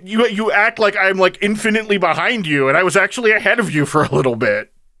 you act like I'm like infinitely behind you, and I was actually ahead of you for a little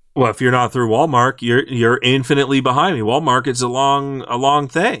bit. Well, if you're not through Walmart, you're infinitely behind me. Walmart is a long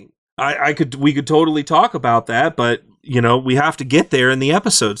thing. We could totally talk about that, but we have to get there in the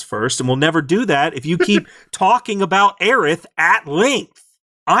episodes first, and we'll never do that if you keep talking about Aerith at length.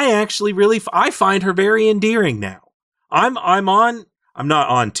 I find her very endearing now. I'm not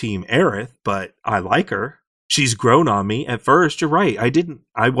on Team Aerith, but I like her. She's grown on me. At first, you're right.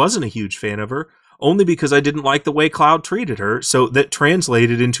 I wasn't a huge fan of her, only because I didn't like the way Cloud treated her. So that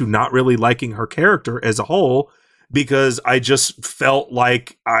translated into not really liking her character as a whole, because I just felt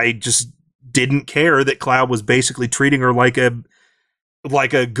like I just didn't care that Cloud was basically treating her like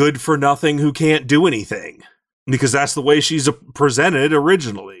a good for nothing who can't do anything, because that's the way she's presented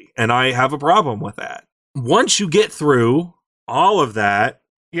originally. And I have a problem with that. Once you get through all of that,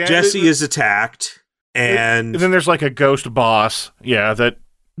 Jessie is attacked, and then there's like a ghost boss. Yeah, that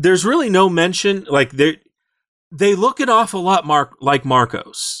there's really no mention. Like they look an awful lot like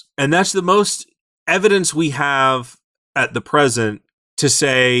Marcos, and that's the most evidence we have at the present to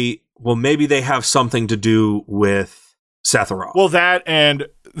say, well, maybe they have something to do with Sephiroth. Well, that, and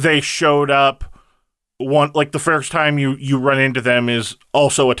they showed up the first time you run into them is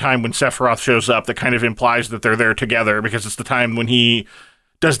also a time when Sephiroth shows up that kind of implies that they're there together, because it's the time when he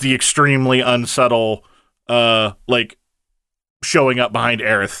does the extremely unsubtle, showing up behind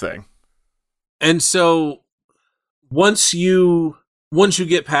Aerith thing. And so once you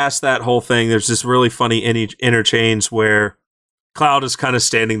get past that whole thing, there's this really funny interchange where Cloud is kind of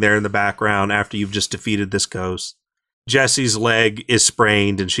standing there in the background after you've just defeated this ghost. Jessie's leg is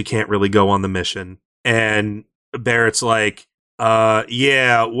sprained and she can't really go on the mission. And Barrett's like,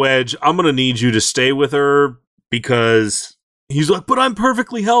 yeah, Wedge, I'm going to need you to stay with her, because he's like, but I'm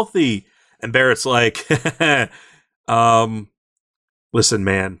perfectly healthy. And Barrett's like, listen,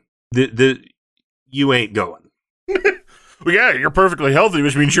 man, you ain't going. Well, yeah, you're perfectly healthy,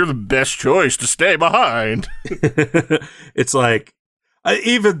 which means you're the best choice to stay behind. It's like,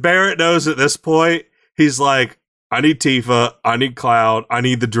 even Barrett knows at this point, he's like, I need Tifa, I need Cloud, I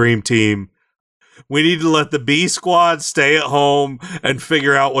need the Dream Team. We need to let the B Squad stay at home and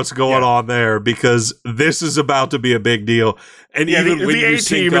figure out what's going on there, because this is about to be a big deal. And even when the A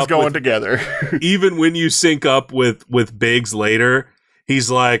team is going together. Even when you sync up with Biggs later,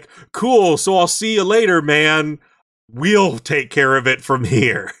 he's like, cool, so I'll see you later, man. We'll take care of it from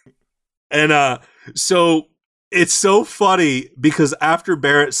here. And so it's so funny, because after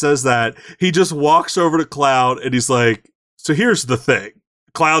Barrett says that, he just walks over to Cloud and he's like, so here's the thing.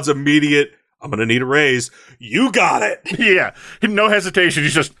 Cloud's immediate, I'm going to need a raise. You got it. Yeah. No hesitation.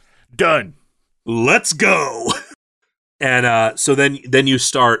 He's just done. Let's go. And so then you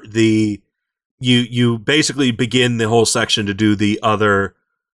start you basically begin the whole section to do the other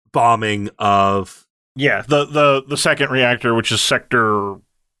bombing of. Yeah. The second reactor, which is Sector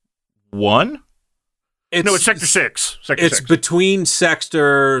 1. it's Sector 6. It's between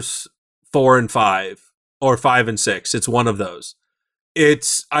sectors 4 and 5, or 5 and 6. It's one of those.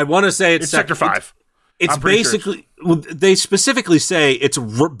 I want to say it's Sector 5. It's basically, they specifically say it's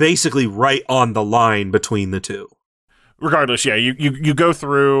basically right on the line between the two. Regardless, yeah, you go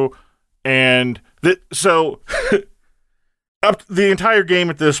through, and so the entire game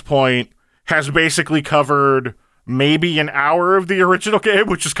at this point has basically covered maybe an hour of the original game,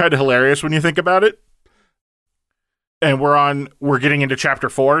 which is kind of hilarious when you think about it. And we're getting into Chapter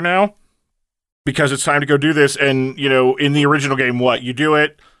 4 now, because it's time to go do this. And, in the original game, you do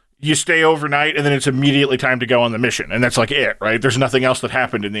it, you stay overnight, and then it's immediately time to go on the mission. And that's like it, right? There's nothing else that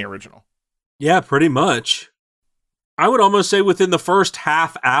happened in the original. Yeah, pretty much. I would almost say within the first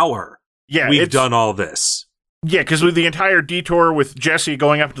half hour, we've done all this. Yeah, because the entire detour with Jesse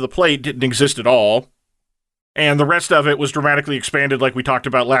going up to the plate didn't exist at all. And the rest of it was dramatically expanded, like we talked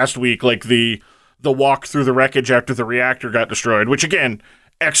about last week, like the walk through the wreckage after the reactor got destroyed, which, again,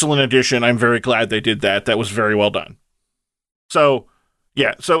 excellent addition. I'm very glad they did that. That was very well done. So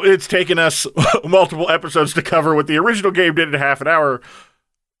it's taken us multiple episodes to cover what the original game did in half an hour.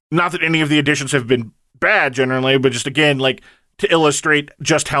 Not that any of the additions have been bad generally, but just, again, like to illustrate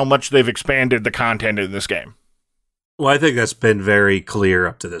just how much they've expanded the content in this game. Well, I think that's been very clear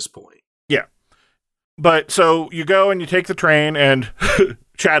up to this point. Yeah. But so you go and you take the train, and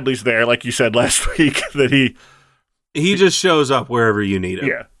Chadley's there, like you said last week, that he just shows up wherever you need him.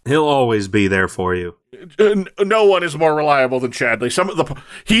 Yeah. He'll always be there for you. No one is more reliable than Chadley.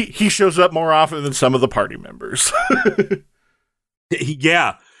 He shows up more often than some of the party members.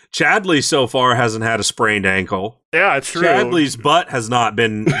 Yeah. Chadley so far hasn't had a sprained ankle. Yeah, it's true. Chadley's butt has not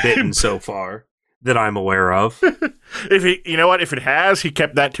been bitten so far that I'm aware of. If it has, he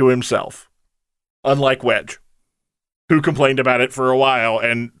kept that to himself. Unlike Wedge, who complained about it for a while,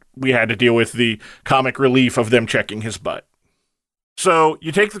 and we had to deal with the comic relief of them checking his butt. So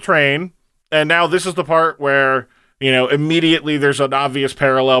you take the train, and now this is the part where, immediately there's an obvious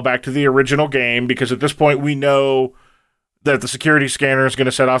parallel back to the original game, because at this point we know that the security scanner is going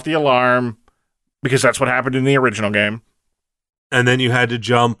to set off the alarm, because that's what happened in the original game. And then you had to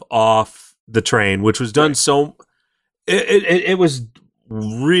jump off the train, which was done it was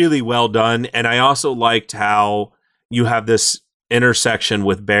really well done. And I also liked how you have this intersection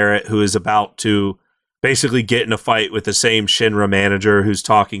with Barrett, who is about to basically get in a fight with the same Shinra manager, who's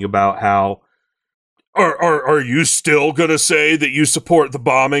talking about how are you still gonna say that you support the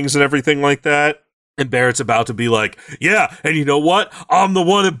bombings and everything like that? And Barrett's about to be like, yeah, and you know what? I'm the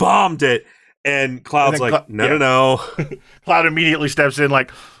one that bombed it. And Cloud's like, no. Cloud immediately steps in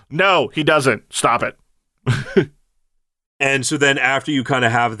like, no, he doesn't. Stop it. And so then after you kind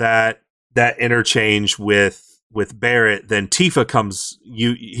of have that interchange with Barrett, then Tifa comes,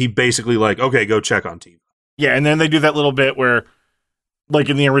 he basically like, okay, go check on Tifa. Yeah, and then they do that little bit where, like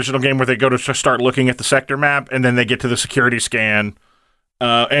in the original game, where they go to start looking at the sector map, and then they get to the security scan.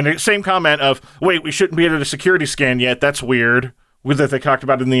 And the same comment of, wait, we shouldn't be at a security scan yet. That's weird. That they talked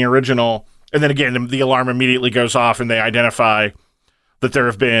about in the original. And then again, the alarm immediately goes off, and they identify that there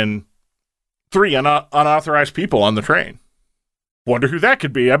have been 3 unauthorized people on the train. Wonder who that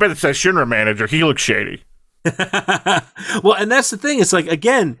could be. I bet it says Shinra manager. He looks shady. Well, and that's the thing. It's like,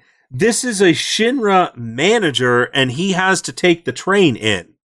 again, this is a Shinra manager, and he has to take the train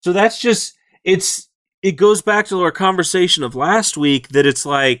in. So that's just, it goes back to our conversation of last week that it's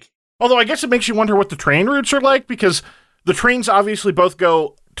like... Although I guess it makes you wonder what the train routes are like, because the trains obviously both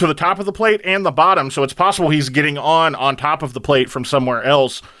go to the top of the plate and the bottom, so it's possible he's getting on top of the plate from somewhere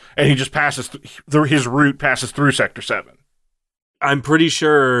else, and he just passes his route passes through Sector 7. I'm pretty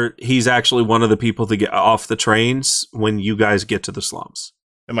sure he's actually one of the people to get off the trains when you guys get to the slums.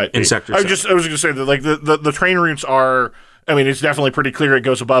 It might be. In Sector 7. I was going to say that, like, the train routes are, I mean, it's definitely pretty clear it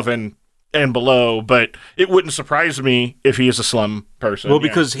goes above and below, but it wouldn't surprise me if he is a slum person. Well,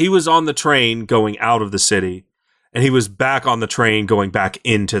 because he was on the train going out of the city, and he was back on the train going back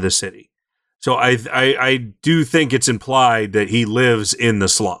into the city. So I do think it's implied that he lives in the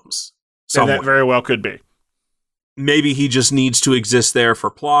slums somewhere. And that very well could be. Maybe he just needs to exist there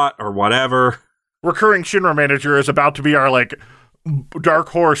for plot or whatever. Recurring Shinra manager is about to be our, like, dark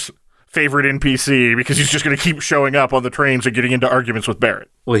horse favorite NPC, because he's just going to keep showing up on the trains and getting into arguments with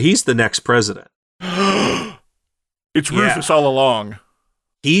Barrett. Well, he's the next president. It's Rufus all along.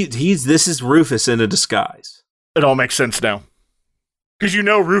 This is Rufus in a disguise. It all makes sense now. Because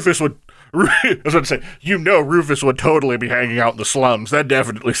Rufus would... I was about to say, Rufus would totally be hanging out in the slums. That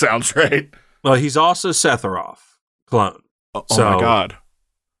definitely sounds right. Well, he's also Sephiroth clone. Oh my god.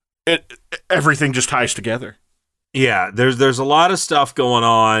 Everything just ties together. Yeah, there's a lot of stuff going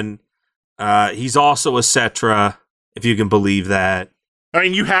on. He's also a Cetra, if you can believe that. I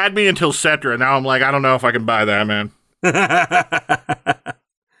mean, you had me until Cetra. Now I'm like, I don't know if I can buy that, man.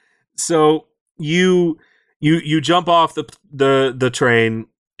 So you jump off the train,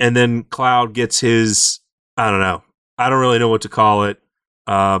 and then Cloud gets his, I don't know. I don't really know what to call it.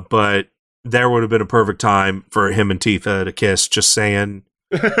 But there would have been a perfect time for him and Tifa to kiss, just saying.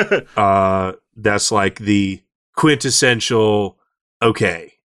 That's like the quintessential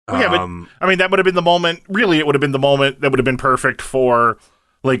okay. Yeah, but I mean, that would have been the moment. Really, it would have been the moment that would have been perfect for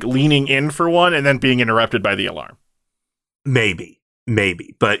like leaning in for one and then being interrupted by the alarm. Maybe.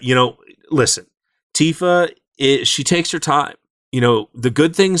 But, listen, Tifa, she takes her time. The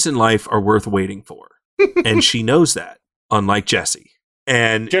good things in life are worth waiting for. And she knows that, unlike Jessie.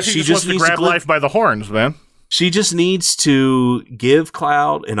 And Jessie she just wants to grab life by the horns, man. She just needs to give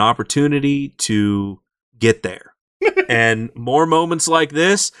Cloud an opportunity to get there. And more moments like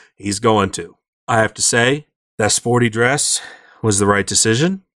this, he's going to. I have to say, that sporty dress was the right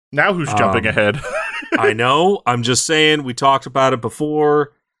decision. Now who's jumping ahead? I know. I'm just saying, we talked about it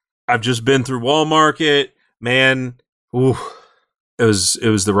before. I've just been through Walmart. Man, ooh, it was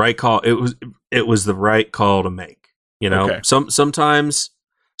the right call. It was the right call to make. Okay.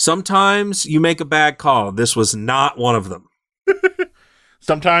 Sometimes you make a bad call. This was not one of them.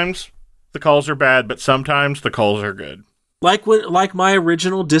 Sometimes the calls are bad, but sometimes the calls are good. Like my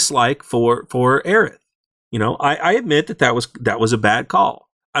original dislike for Aerith. I admit that was a bad call.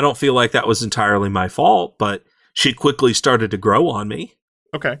 I don't feel like that was entirely my fault, but she quickly started to grow on me.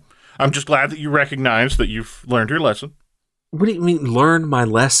 Okay. I'm just glad that you recognize that you've learned your lesson. What do you mean, learn my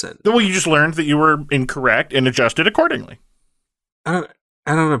lesson? Well, you just learned that you were incorrect and adjusted accordingly. I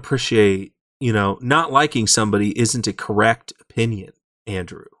don't appreciate, not liking somebody isn't a correct opinion,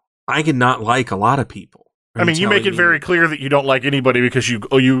 Andrew. I can not like a lot of people. I mean, you make it very clear that you don't like anybody because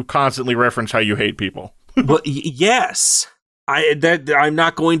you constantly reference how you hate people. Well, yes. I'm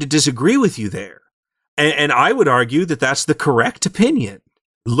not going to disagree with you there. And I would argue that that's the correct opinion.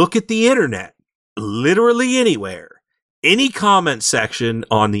 Look at the internet. Literally anywhere. Any comment section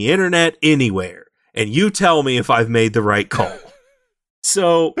on the internet anywhere. And you tell me if I've made the right call.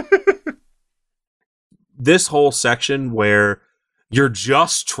 So, this whole section where you're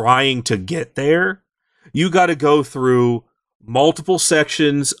just trying to get there, you got to go through multiple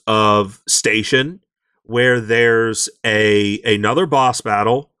sections of station where there's another boss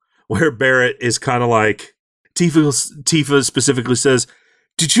battle where Barrett is kind of like, Tifa specifically says,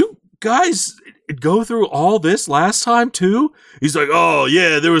 did you guys go through all this last time too? He's like, oh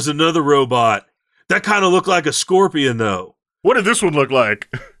yeah, there was another robot. That kind of looked like a scorpion though. What did this one look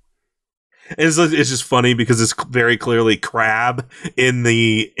like? It's just funny because it's very clearly crab in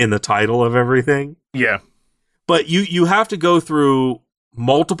the title of everything. Yeah. But you have to go through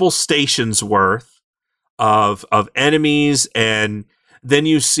multiple stations worth of enemies, and then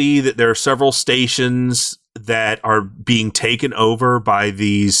you see that there are several stations that are being taken over by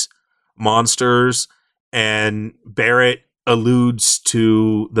these monsters, and Barrett alludes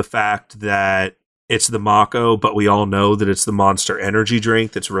to the fact that it's the Mako, but we all know that it's the Monster Energy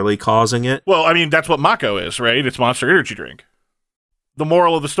drink that's really causing it. Well, I mean, that's what Mako is, right? It's Monster Energy drink. The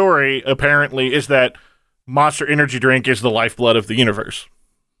moral of the story, apparently, is that Monster Energy drink is the lifeblood of the universe.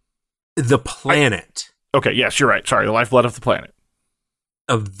 The planet. Okay, yes, you're right. Sorry, the lifeblood of the planet.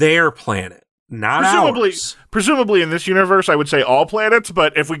 Of their planet, not ours. Presumably in this universe, I would say all planets,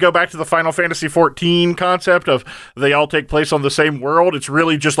 but if we go back to the Final Fantasy XIV concept of they all take place on the same world, it's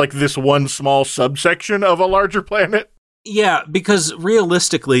really just like this one small subsection of a larger planet. Yeah, because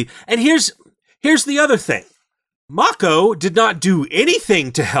realistically, and here's the other thing. Mako did not do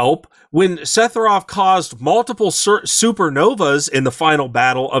anything to help when Sephiroth caused multiple supernovas in the final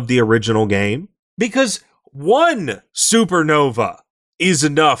battle of the original game, because one supernova is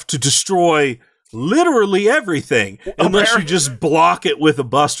enough to destroy literally everything, unless you just block it with a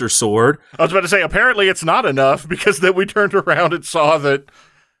Buster Sword. I was about to say, apparently it's not enough, because then we turned around and saw that,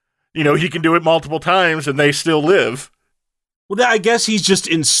 he can do it multiple times and they still live. Well, I guess he's just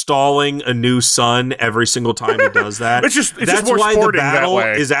installing a new sun every single time he does that. That's just why the battle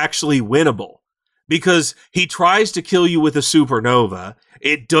is actually winnable. Because he tries to kill you with a supernova,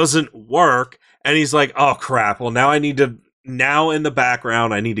 it doesn't work, and he's like, oh crap, well now in the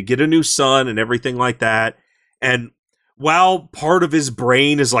background, I need to get a new sun and everything like that. And while part of his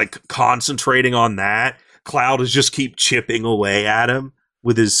brain is like concentrating on that, Cloud is just keep chipping away at him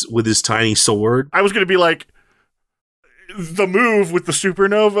with his tiny sword. I was going to be like, the move with the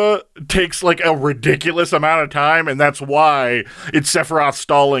supernova takes like a ridiculous amount of time, and that's why it's Sephiroth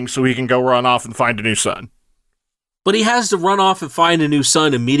stalling so he can go run off and find a new sun. But he has to run off and find a new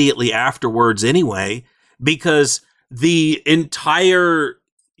sun immediately afterwards anyway, because the entire,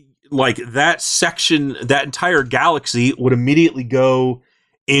 like, that section, that entire galaxy would immediately go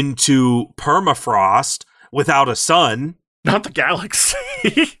into permafrost without a sun. Not the galaxy.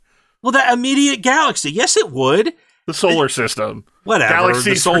 Well, that immediate galaxy. Yes, it would. The solar system. Whatever.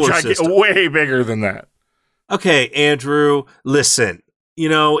 Galaxies the solar are system. way bigger than that. Okay, Andrew, listen. You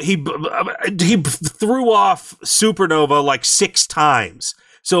know, he threw off supernova like 6 times.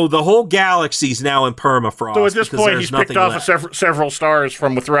 So the whole galaxy's now in permafrost. So at this point, he's picked off several stars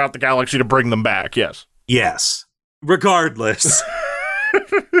from throughout the galaxy to bring them back, yes. Yes. Regardless.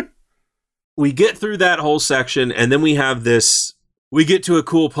 We get through that whole section, and then we have this... We get to a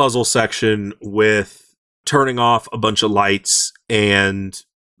cool puzzle section with turning off a bunch of lights, and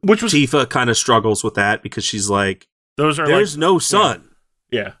Tifa kind of struggles with that because she's like, there's no sun.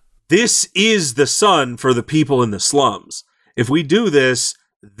 Yeah. This is the sun for the people in the slums. If we do this,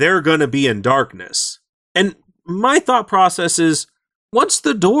 they're going to be in darkness. And my thought process is, once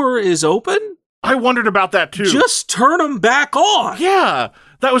the door is open... I wondered about that, too. Just turn them back on. Yeah,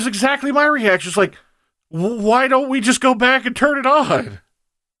 that was exactly my reaction. It's like, why don't we just go back and turn it on?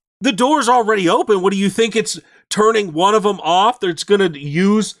 The door's already open. What do you think it's turning one of them off that's going to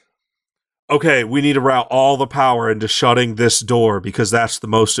use... Okay, we need to route all the power into shutting this door because that's the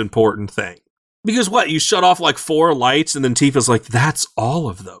most important thing. Because what? You shut off like 4 lights and then Tifa's like, that's all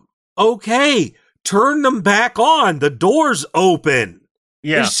of them. Okay, turn them back on. The door's open.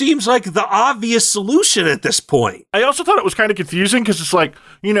 Yeah. It seems like the obvious solution at this point. I also thought it was kind of confusing because it's like,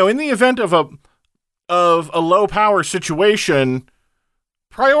 you know, in the event of a low power situation,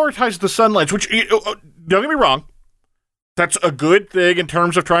 prioritize the sunlights, which, don't get me wrong, that's a good thing in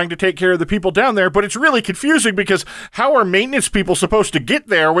terms of trying to take care of the people down there, but it's really confusing because how are maintenance people supposed to get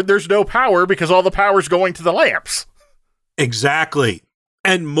there when there's no power because all the power's going to the lamps? Exactly.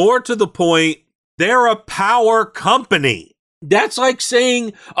 And more to the point, they're a power company. That's like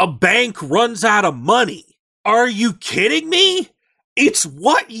saying a bank runs out of money. Are you kidding me? It's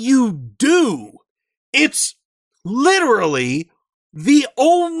what you do. It's literally the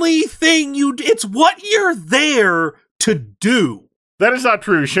only thing it's what you're there to do. That is not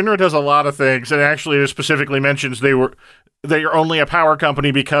true. Shinra does a lot of things, and actually it specifically mentions they are only a power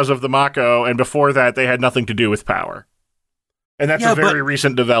company because of the Mako, and before that they had nothing to do with power. And that's a very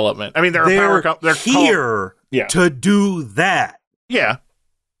recent development. I mean, they're a power company. They're here to do that. Yeah.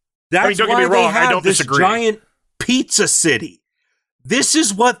 That's don't why get me wrong, they have I don't this disagree. Giant pizza city. This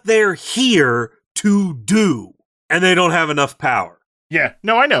is what they're here to do, and they don't have enough power. Yeah.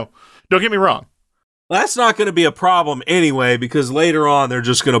 No, I know. Don't get me wrong. That's not going to be a problem anyway, because later on they're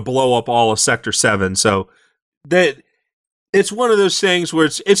just going to blow up all of Sector 7. So that it's one of those things where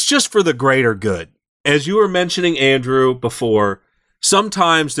it's just for the greater good. As you were mentioning, Andrew, before,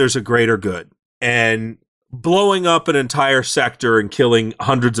 sometimes there's a greater good. And blowing up an entire sector and killing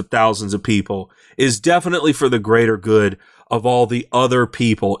hundreds of thousands of people is definitely for the greater good of all the other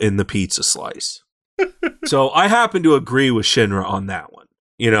people in the pizza slice. So I happen to agree with Shinra on that one.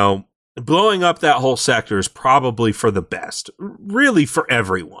 You know, blowing up that whole sector is probably for the best, really for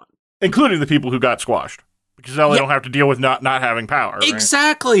everyone. Including the people who got squashed. Because now they don't have to deal with not having power. Right?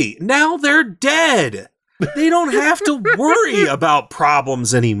 Exactly. Now they're dead. They don't have to worry about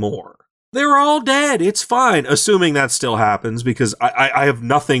problems anymore. They're all dead. It's fine. Assuming that still happens, because I have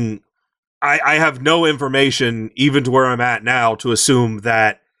nothing... I have no information, even to where I'm at now, to assume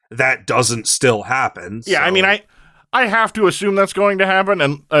that doesn't still happen. Yeah, so. I mean, I have to assume that's going to happen,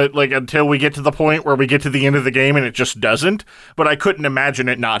 and like until we get to the point where we get to the end of the game and it just doesn't. But I couldn't imagine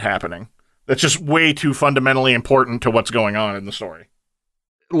it not happening. That's just way too fundamentally important to what's going on in the story.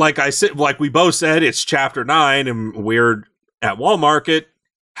 Like I said, like we both said, it's chapter 9, and we're at Walmart.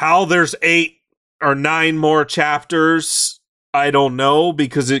 How there's 8 or 9 more chapters, I don't know,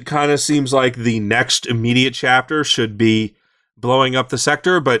 because it kind of seems like the next immediate chapter should be blowing up the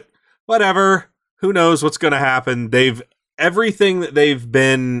sector, but whatever. Who knows what's going to happen? Everything that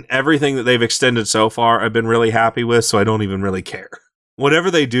they've extended so far, I've been really happy with, so I don't even really care.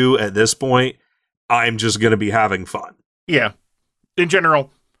 Whatever they do at this point, I'm just going to be having fun. Yeah. In general,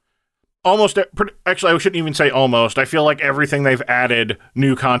 actually, I shouldn't even say almost. I feel like everything they've added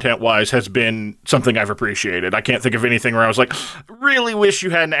new content-wise has been something I've appreciated. I can't think of anything where I was like, really wish you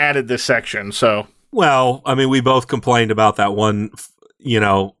hadn't added this section, so... Well, I mean, we both complained about that one,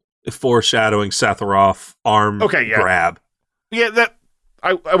 foreshadowing Sephiroth arm grab. Yeah, that...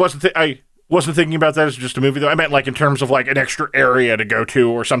 I wasn't thinking about that as just a movie, though. I meant, like, in terms of, like, an extra area to go to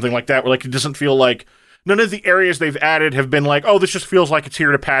or something like that, where, like, it doesn't feel like none of the areas they've added have been like, oh, this just feels like it's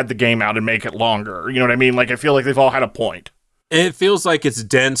here to pad the game out and make it longer. You know what I mean? Like, I feel like they've all had a point. It feels like it's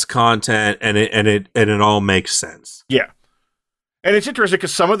dense content, and it all makes sense. Yeah. And it's interesting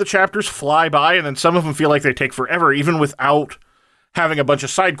because some of the chapters fly by, and then some of them feel like they take forever, even without having a bunch of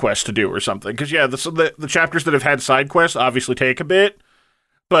side quests to do or something. Because, yeah, the chapters that have had side quests obviously take a bit,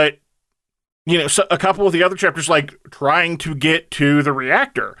 but, you know, so a couple of the other chapters, like trying to get to the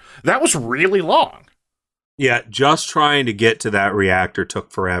reactor, that was really long. Yeah, just trying to get to that reactor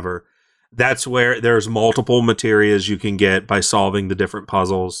took forever. That's where there's multiple materials you can get by solving the different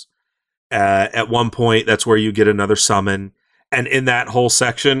puzzles. At one point, that's where you get another summon. And in that whole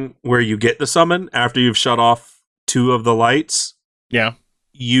section where you get the summon, after you've shut off 2 of the lights, yeah,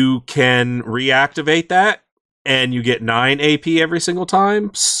 you can reactivate that, and you get 9 AP every single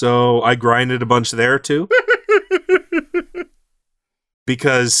time. So I grinded a bunch there, too.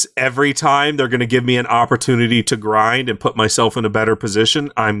 Because every time they're going to give me an opportunity to grind and put myself in a better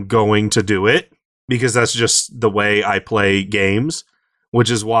position, I'm going to do it. Because that's just the way I play games, which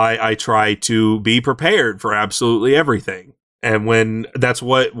is why I try to be prepared for absolutely everything. And when that's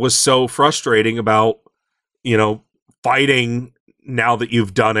what was so frustrating about, you know, fighting now that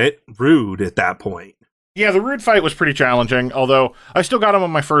you've done it, Rude at that point. Yeah, the Rude fight was pretty challenging, although I still got him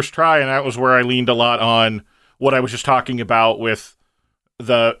on my first try, and that was where I leaned a lot on what I was just talking about with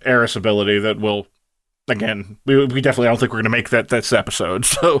the Eris ability that will, again, we definitely, I don't think we're going to make that this episode,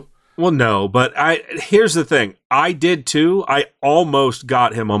 so. Well, no, but here's the thing. I did too. I almost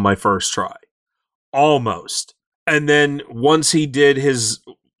got him on my first try. Almost. And then once he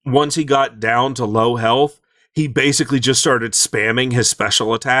got down to low health, he basically just started spamming his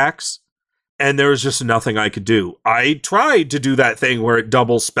special attacks, and there was just nothing I could do. I tried to do that thing where it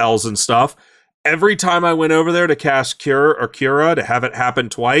doubles spells and stuff. Every time I went over there to cast Cure or Cura to have it happen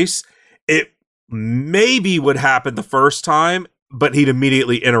twice, it maybe would happen the first time, but he'd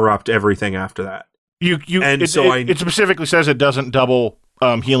immediately interrupt everything after that. It specifically says it doesn't double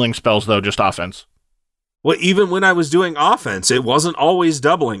healing spells, though, just offense. Well, even when I was doing offense, it wasn't always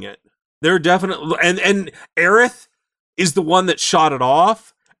doubling it. There are definitely, and Aerith is the one that shot it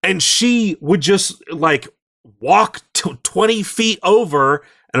off, and she would just like walk 20 feet over,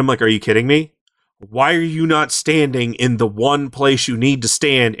 and I'm like, are you kidding me? Why are you not standing in the one place you need to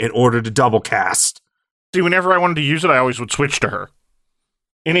stand in order to double cast? See, whenever I wanted to use it, I always would switch to her.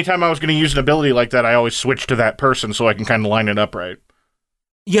 Anytime I was going to use an ability like that, I always switch to that person so I can kind of line it up right.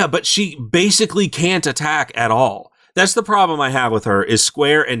 Yeah, but she basically can't attack at all. That's the problem I have with her, is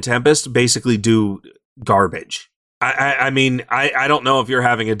Square and Tempest basically do garbage. I mean, I don't know if you're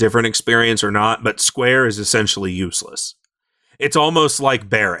having a different experience or not, but Square is essentially useless. It's almost like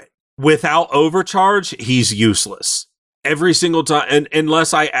Barret. Without overcharge, he's useless. Every single time, and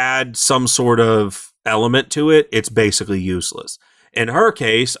unless I add some sort of element to it, it's basically useless. In her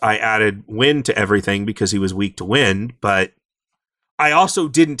case, I added wind to everything because he was weak to wind, but I also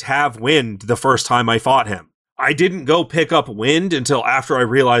didn't have wind the first time I fought him. I didn't go pick up wind until after I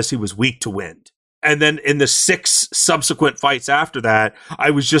realized he was weak to wind. And then in the 6 subsequent fights after that, I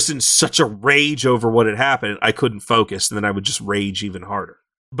was just in such a rage over what had happened, I couldn't focus, and then I would just rage even harder.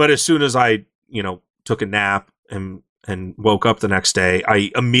 But as soon as I, took a nap and woke up the next day,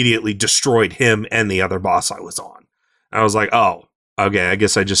 I immediately destroyed him and the other boss I was on. I was like, oh, okay, I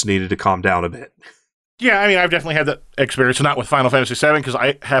guess I just needed to calm down a bit. Yeah, I mean, I've definitely had that experience, not with Final Fantasy VII, because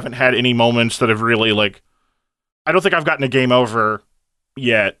I haven't had any moments that have really, I don't think I've gotten a game over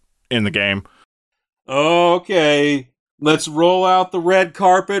yet in the game. Okay, let's roll out the red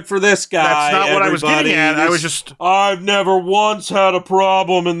carpet for this guy. That's not what I was getting at. I've never once had a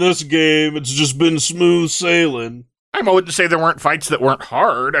problem in this game. It's just been smooth sailing. I'm old to say there weren't fights that weren't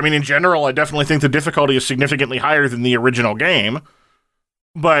hard. I mean, in general, I definitely think the difficulty is significantly higher than the original game.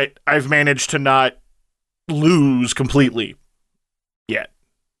 But I've managed to not lose completely yet.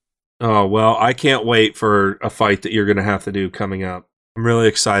 Oh, well, I can't wait for a fight that you're going to have to do coming up. I'm really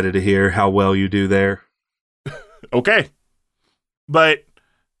excited to hear how well you do there. Okay. But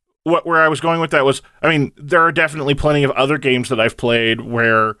where I was going with that was, I mean, there are definitely plenty of other games that I've played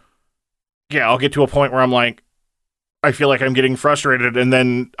where, yeah, I'll get to a point where I'm like, I feel like I'm getting frustrated, and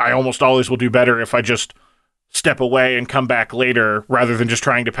then I almost always will do better if I just step away and come back later rather than just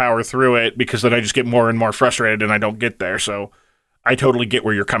trying to power through it, because then I just get more and more frustrated and I don't get there. So I totally get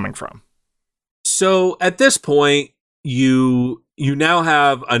where you're coming from. So at this point, you now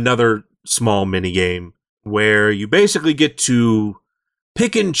have another small mini game where you basically get to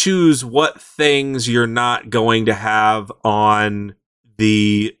pick and choose what things you're not going to have on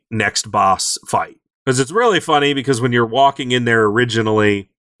the next boss fight. Because it's really funny, because when you're walking in there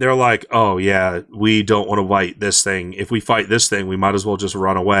originally, they're like, oh yeah, we don't want to fight this thing. If we fight this thing, we might as well just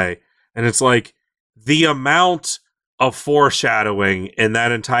run away. And it's like the amount of foreshadowing in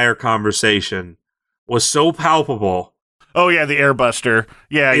that entire conversation was so palpable. Oh yeah, the airbuster.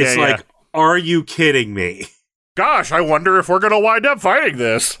 Yeah, it's like, are you kidding me? Gosh, I wonder if we're going to wind up fighting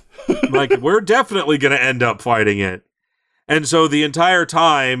this. Like, we're definitely going to end up fighting it. And so the entire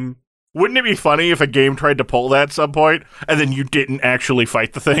time... Wouldn't it be funny if a game tried to pull that at some point, and then you didn't actually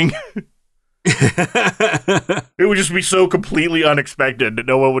fight the thing? It would just be so completely unexpected that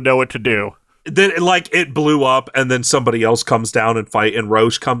no one would know what to do. Then, like, it blew up, and then somebody else comes down and fight, and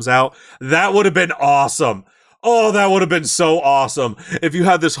Roche comes out. That would have been awesome. Oh, that would have been so awesome. If you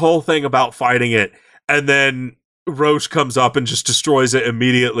had this whole thing about fighting it, and then Roche comes up and just destroys it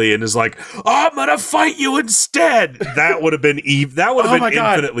immediately and is like, I'm gonna fight you instead. That would have been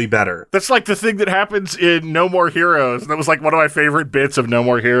infinitely better. That's like the thing that happens in No More Heroes. That was like one of my favorite bits of No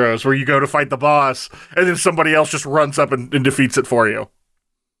More Heroes, where you go to fight the boss and then somebody else just runs up and defeats it for you.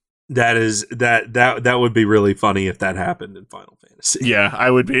 That would be really funny if that happened in Final Fantasy. Yeah, I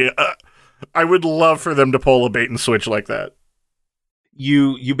would love for them to pull a bait and switch like that.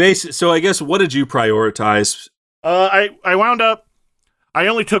 So I guess, what did you prioritize? I wound up, I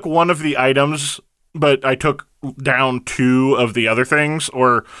only took one of the items, but I took down two of the other things,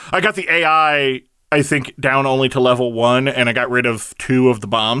 or I got the AI, I think, down only to level 1, and I got rid of 2 of the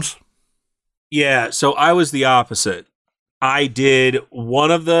bombs. Yeah, so I was the opposite. I did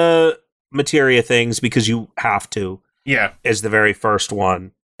one of the materia things because you have to. Yeah. Is the very first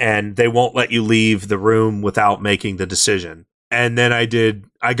one, and they won't let you leave the room without making the decision. And then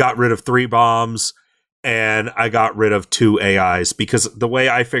I got rid of 3 bombs, and I got rid of 2 AIs, because the way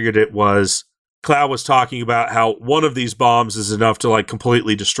I figured it was, Cloud was talking about how one of these bombs is enough to like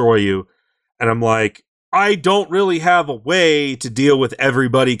completely destroy you. And I'm like, I don't really have a way to deal with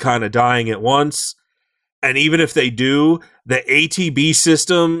everybody kind of dying at once. And even if they do, the ATB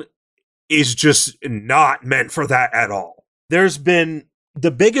system is just not meant for that at all. There's been the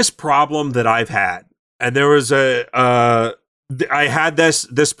biggest problem that I've had, and there was I had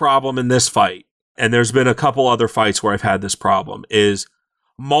this problem in this fight, and there's been a couple other fights where I've had this problem, is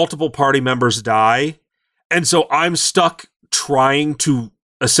multiple party members die, and so I'm stuck trying to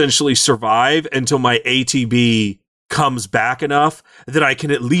essentially survive until my ATB comes back enough that I can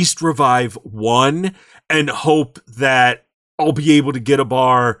at least revive one and hope that I'll be able to get a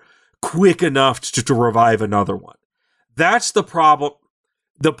bar quick enough to revive another one. That's the problem.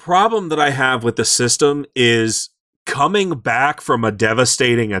 The problem that I have with the system is coming back from a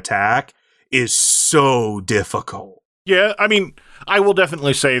devastating attack is so difficult. Yeah, I mean, I will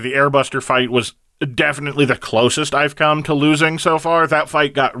definitely say the Airbuster fight was definitely the closest I've come to losing so far. That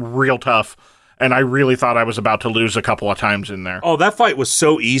fight got real tough, and I really thought I was about to lose a couple of times in there. Oh, that fight was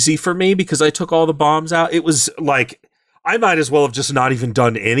so easy for me because I took all the bombs out. It was like, I might as well have just not even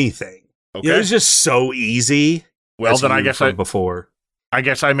done anything. Okay. It was just so easy. Well, then I guess I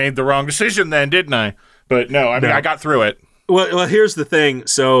guess I made the wrong decision then, didn't I? But no, I mean, I got through it. Well, here's the thing.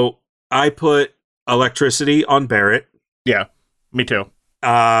 So I put electricity on Barrett. Yeah, me too.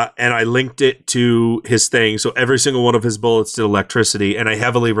 And I linked it to his thing. So every single one of his bullets did electricity, and I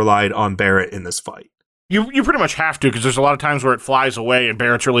heavily relied on Barrett in this fight. You pretty much have to, because there's a lot of times where it flies away, and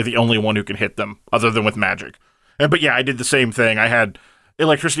Barrett's really the only one who can hit them, other than with magic. But yeah, I did the same thing. I had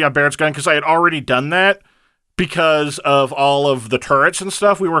electricity on Barrett's gun, because I had already done that because of all of the turrets and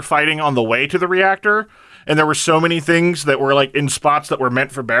stuff we were fighting on the way to the reactor. And there were so many things that were like in spots that were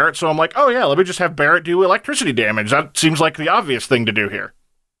meant for Barrett. So I'm like, oh yeah, let me just have Barrett do electricity damage. That seems like the obvious thing to do here.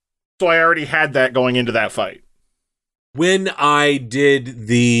 So I already had that going into that fight. When I did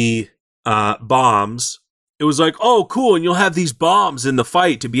the bombs, it was like, oh cool, and you'll have these bombs in the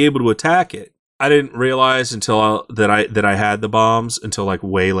fight to be able to attack it. I didn't realize until that I had the bombs until like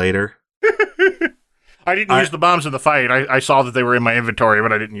way later. I didn't use the bombs in the fight. I saw that they were in my inventory,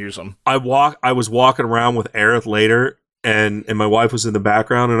 but I didn't use them. I was walking around with Aerith later, and my wife was in the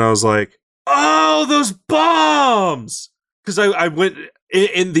background, and I was like, oh, those bombs! Because I went,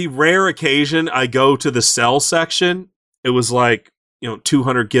 in the rare occasion I go to the cell section, it was like,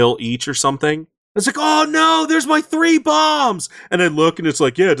 200 gil each or something. It's like, oh no, there's my 3 bombs! And I look, and it's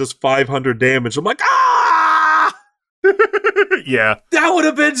like, yeah, it does 500 damage. I'm like, ah! Yeah. That would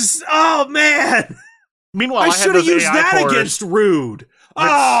have been, oh man! Meanwhile, I should have used that against Rude.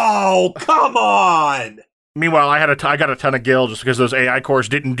 Oh, come on! Meanwhile, I got a ton of gil just because those AI cores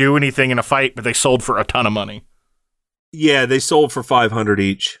didn't do anything in a fight, but they sold for a ton of money. Yeah, they sold for 500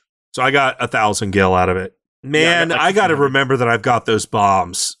 each. So I got 1,000 gil out of it. Man, I got to remember that I've got those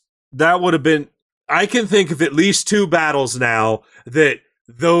bombs. That would have been... I can think of at least 2 battles now that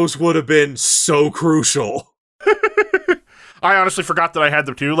those would have been so crucial. I honestly forgot that I had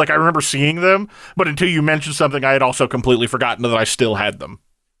them too. Like, I remember seeing them, but until you mentioned something, I had also completely forgotten that I still had them.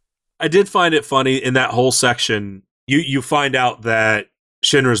 I did find it funny in that whole section. You find out that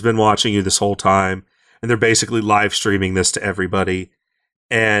Shinra's been watching you this whole time, and they're basically live streaming this to everybody.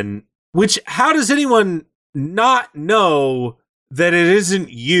 And how does anyone not know that it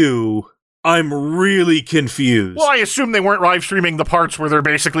isn't you? I'm really confused. Well, I assume they weren't live streaming the parts where they're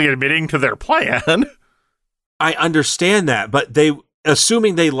basically admitting to their plan. I understand that, but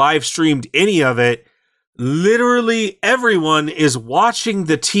assuming they live streamed any of it, literally everyone is watching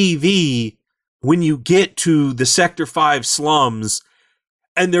the TV when you get to the Sector 5 slums,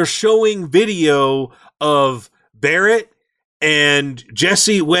 and they're showing video of Barrett and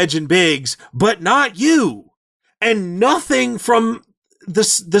Jesse, Wedge, and Biggs, but not you, and nothing from the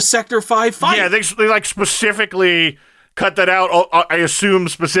Sector 5 fight. Yeah, they like specifically cut that out. I assume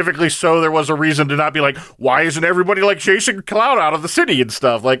specifically so there was a reason to not be like, why isn't everybody like chasing Cloud out of the city and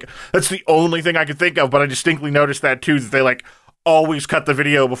stuff? Like, that's the only thing I could think of, but I distinctly noticed that too, that they like always cut the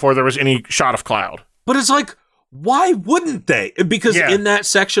video before there was any shot of Cloud. But it's like, why wouldn't they? Because in that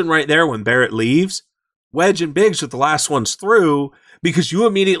section right there, when Barrett leaves, Wedge and Biggs are the last ones through, because you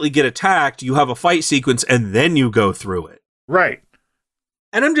immediately get attacked, you have a fight sequence, and then you go through it. Right.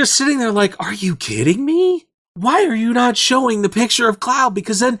 And I'm just sitting there like, are you kidding me? Why are you not showing the picture of Cloud?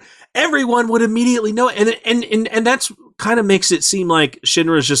 Because then everyone would immediately know it. And that's kind of makes it seem like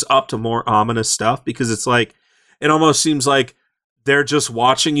Shinra is just up to more ominous stuff, because it's like, it almost seems like they're just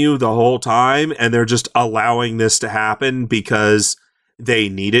watching you the whole time and they're just allowing this to happen because they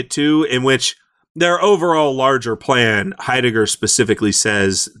need it to, in which their overall larger plan, Heidegger specifically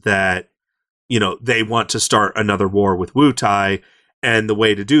says that, they want to start another war with Wutai. And the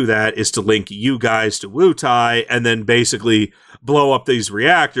way to do that is to link you guys to Wutai and then basically blow up these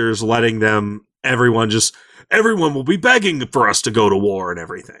reactors, letting everyone will be begging for us to go to war and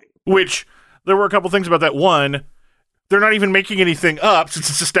everything. Which, there were a couple things about that. One, they're not even making anything up,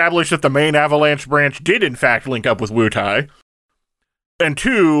 since it's established that the main Avalanche branch did in fact link up with Wutai. And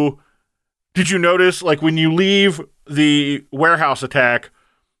two, did you notice, like, when you leave the warehouse attack,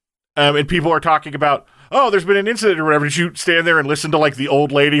 and people are talking about, oh, there's been an incident or whatever, did you stand there and listen to, like, the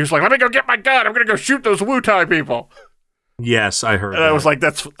old lady who's like, let me go get my gun, I'm gonna go shoot those Wutai people? Yes, I heard and that. I was like,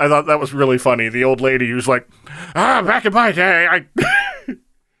 I thought that was really funny. The old lady who's like, back in my day,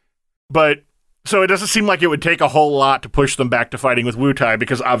 But, so it doesn't seem like it would take a whole lot to push them back to fighting with Wutai,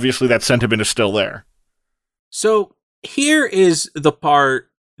 because obviously that sentiment is still there. So, here is the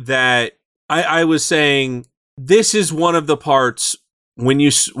part that I was saying, this is one of the parts when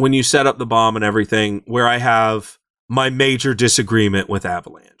you set up the bomb and everything where I have my major disagreement with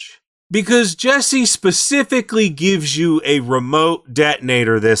Avalanche. Because Jesse specifically gives you a remote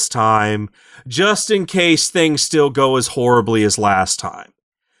detonator this time, just in case things still go as horribly as last time.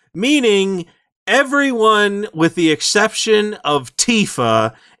 Meaning, everyone, with the exception of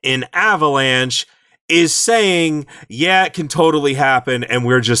Tifa in Avalanche, is saying, yeah, it can totally happen, and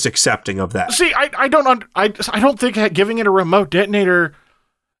we're just accepting of that. See, I don't think giving it a remote detonator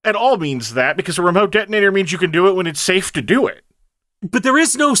at all means that, because a remote detonator means you can do it when it's safe to do it. But there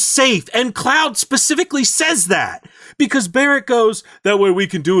is no safe, and Cloud specifically says that, because Barrett goes, that way we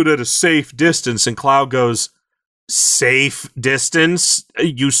can do it at a safe distance, and Cloud goes, safe distance?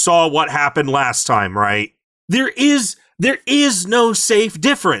 You saw what happened last time, right? There is no safe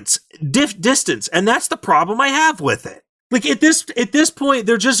distance, and that's the problem I have with it. Like, at this point,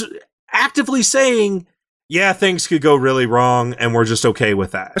 they're just actively saying, yeah, things could go really wrong, and we're just okay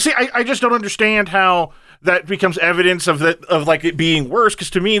with that. See, I just don't understand how that becomes evidence of like it being worse, because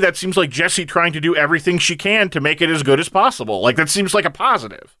to me that seems like Jessie trying to do everything she can to make it as good as possible. Like, that seems like a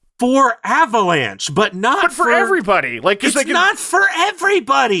positive. For Avalanche, but not for everybody. Like, it's not for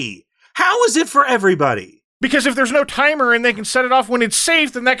everybody. How is it for everybody? Because if there's no timer and they can set it off when it's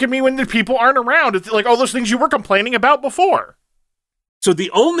safe, then that can mean when the people aren't around. It's like all those things you were complaining about before. So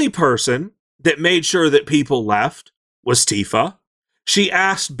the only person that made sure that people left was Tifa. She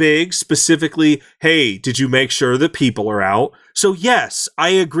asked Big specifically, hey, did you make sure that people are out? So yes, I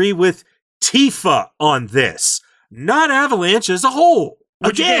agree with Tifa on this, not Avalanche as a whole.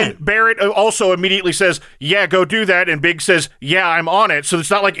 Again, Barrett also immediately says, yeah, go do that. And Big says, yeah, I'm on it. So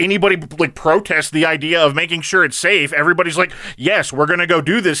it's not like anybody like protests the idea of making sure it's safe. Everybody's like, yes, we're going to go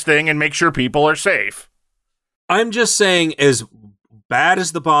do this thing and make sure people are safe. I'm just saying, as bad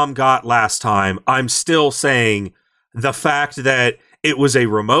as the bomb got last time, I'm still saying the fact that it was a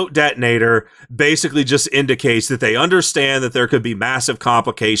remote detonator basically just indicates that they understand that there could be massive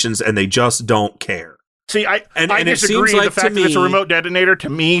complications and they just don't care. See, I it disagree. seems like the fact that it's a remote detonator, to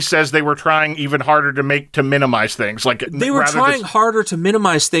me, says they were trying even harder to minimize things. Like they were trying harder to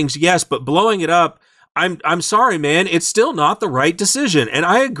minimize things, yes, but blowing it up, I'm sorry, man, it's still not the right decision. And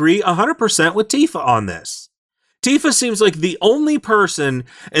I agree 100% with Tifa on this. Tifa seems like the only person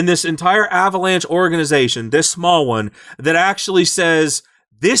in this entire Avalanche organization, this small one, that actually says,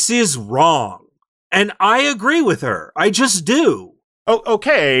 this is wrong. And I agree with her. I just do. Oh,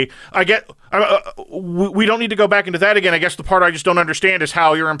 okay. I get. We don't need to go back into that again. I guess the part I just don't understand is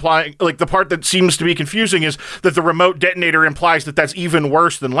how you're implying. Like the part that seems to be confusing is that the remote detonator implies that that's even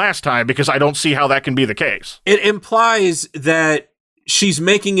worse than last time, because I don't see how that can be the case. It implies that she's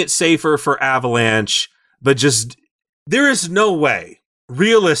making it safer for Avalanche, but just there is no way,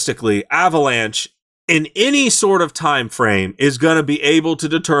 realistically, Avalanche in any sort of time frame is going to be able to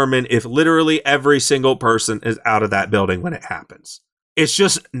determine if literally every single person is out of that building when it happens. It's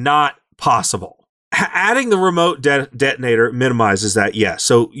just not possible. Adding the remote detonator minimizes that, yes.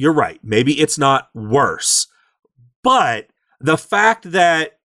 So you're right. Maybe it's not worse. But the fact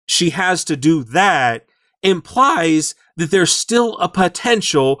that she has to do that implies that there's still a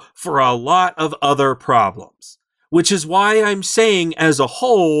potential for a lot of other problems. Which is why I'm saying, as a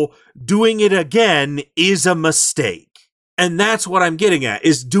whole, doing it again is a mistake. And that's what I'm getting at,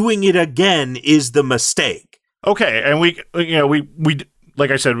 is doing it again is the mistake. Okay, and we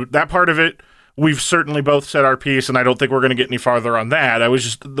like I said, that part of it, we've certainly both said our piece, and I don't think we're going to get any farther on that.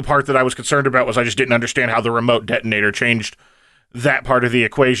 The part that I was concerned about was I just didn't understand how the remote detonator changed that part of the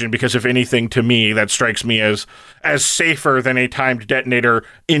equation, because if anything, to me, that strikes me as safer than a timed detonator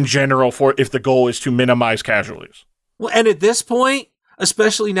in general, for if the goal is to minimize casualties. Well, and at this point,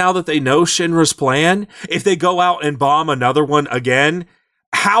 especially now that they know Shinra's plan, if they go out and bomb another one again,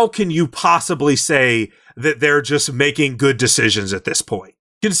 how can you possibly say that they're just making good decisions at this point?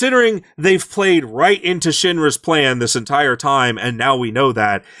 Considering they've played right into Shinra's plan this entire time, and now we know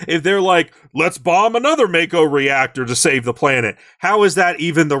that, if they're like, let's bomb another Mako reactor to save the planet, how is that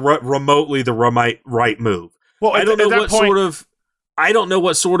even remotely the right move? Well, I don't know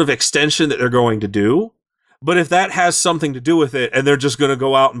what sort of extension that they're going to do, but if that has something to do with it, and they're just going to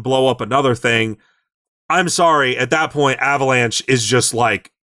go out and blow up another thing, I'm sorry, at that point, Avalanche is just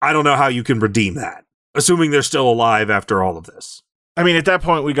like, I don't know how you can redeem that, assuming they're still alive after all of this. I mean, at that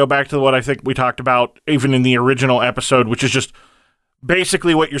point, we go back to what I think we talked about even in the original episode, which is just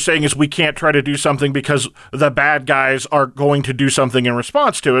basically what you're saying is we can't try to do something because the bad guys are going to do something in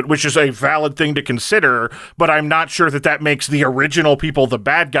response to it, which is a valid thing to consider, but I'm not sure that makes the original people the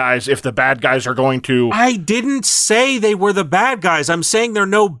bad guys if the bad guys are going to... I didn't say they were the bad guys. I'm saying they're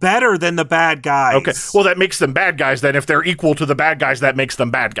no better than the bad guys. Okay, well, that makes them bad guys then. If they're equal to the bad guys, that makes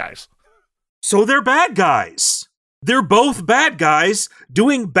them bad guys. So they're bad guys. They're both bad guys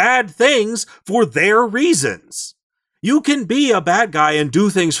doing bad things for their reasons. You can be a bad guy and do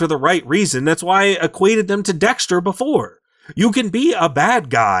things for the right reason. That's why I equated them to Dexter before. You can be a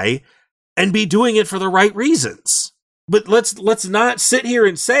bad guy and be doing it for the right reasons. But let's not sit here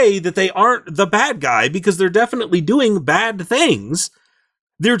and say that they aren't the bad guy, because they're definitely doing bad things.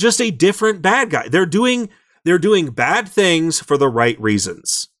 They're just a different bad guy. They're doing bad things for the right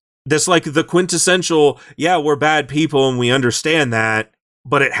reasons. That's like the quintessential, yeah, we're bad people and we understand that,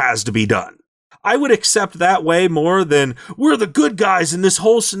 but it has to be done. I would accept that way more than we're the good guys in this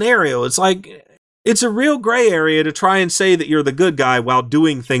whole scenario. It's like, it's a real gray area to try and say that you're the good guy while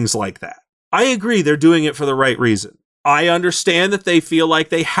doing things like that. I agree they're doing it for the right reason. I understand that they feel like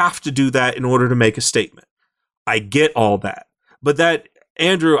they have to do that in order to make a statement. I get all that. But that,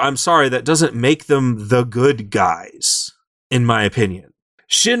 Andrew, I'm sorry, that doesn't make them the good guys, in my opinion.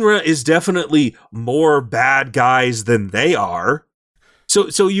 Shinra is definitely more bad guys than they are.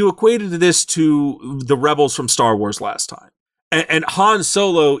 So you equated this to the rebels from Star Wars last time. And Han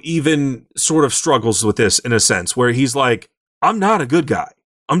Solo even sort of struggles with this in a sense, where he's like, I'm not a good guy.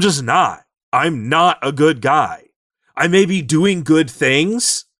 I'm just not. I'm not a good guy. I may be doing good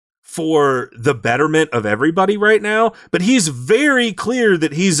things for the betterment of everybody right now, but he's very clear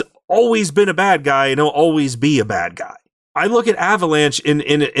that he's always been a bad guy and he'll always be a bad guy. I look at Avalanche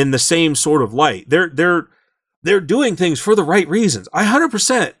in the same sort of light. They're doing things for the right reasons. I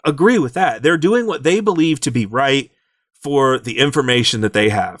 100% agree with that. They're doing what they believe to be right for the information that they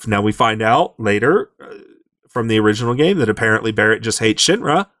have. Now we find out later from the original game that apparently Barrett just hates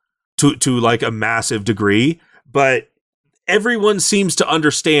Shinra to like a massive degree, but everyone seems to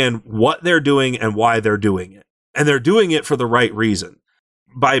understand what they're doing and why they're doing it. And they're doing it for the right reason.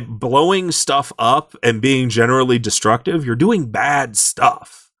 By blowing stuff up and being generally destructive, you're doing bad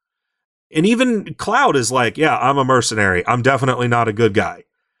stuff. And even Cloud is like, yeah, I'm a mercenary. I'm definitely not a good guy.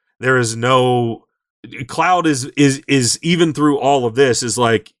 There is no Cloud is even through all of this is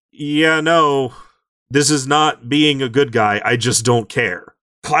like, yeah, no, this is not being a good guy. I just don't care.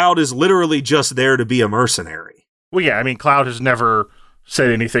 Cloud is literally just there to be a mercenary. Well, yeah, I mean, Cloud has never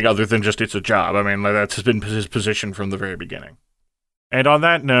said anything other than just it's a job. I mean, that's been his position from the very beginning. And on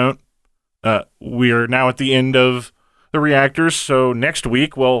that note, we are now at the end of the reactors, so next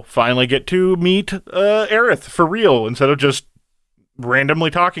week we'll finally get to meet Aerith for real instead of just randomly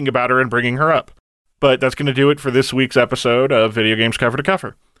talking about her and bringing her up. But that's going to do it for this week's episode of Video Games Cover to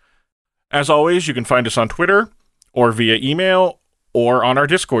Cover. As always, you can find us on Twitter or via email or on our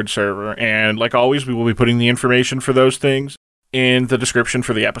Discord server. And like always, we will be putting the information for those things in the description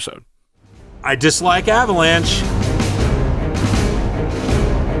for the episode. I dislike Avalanche.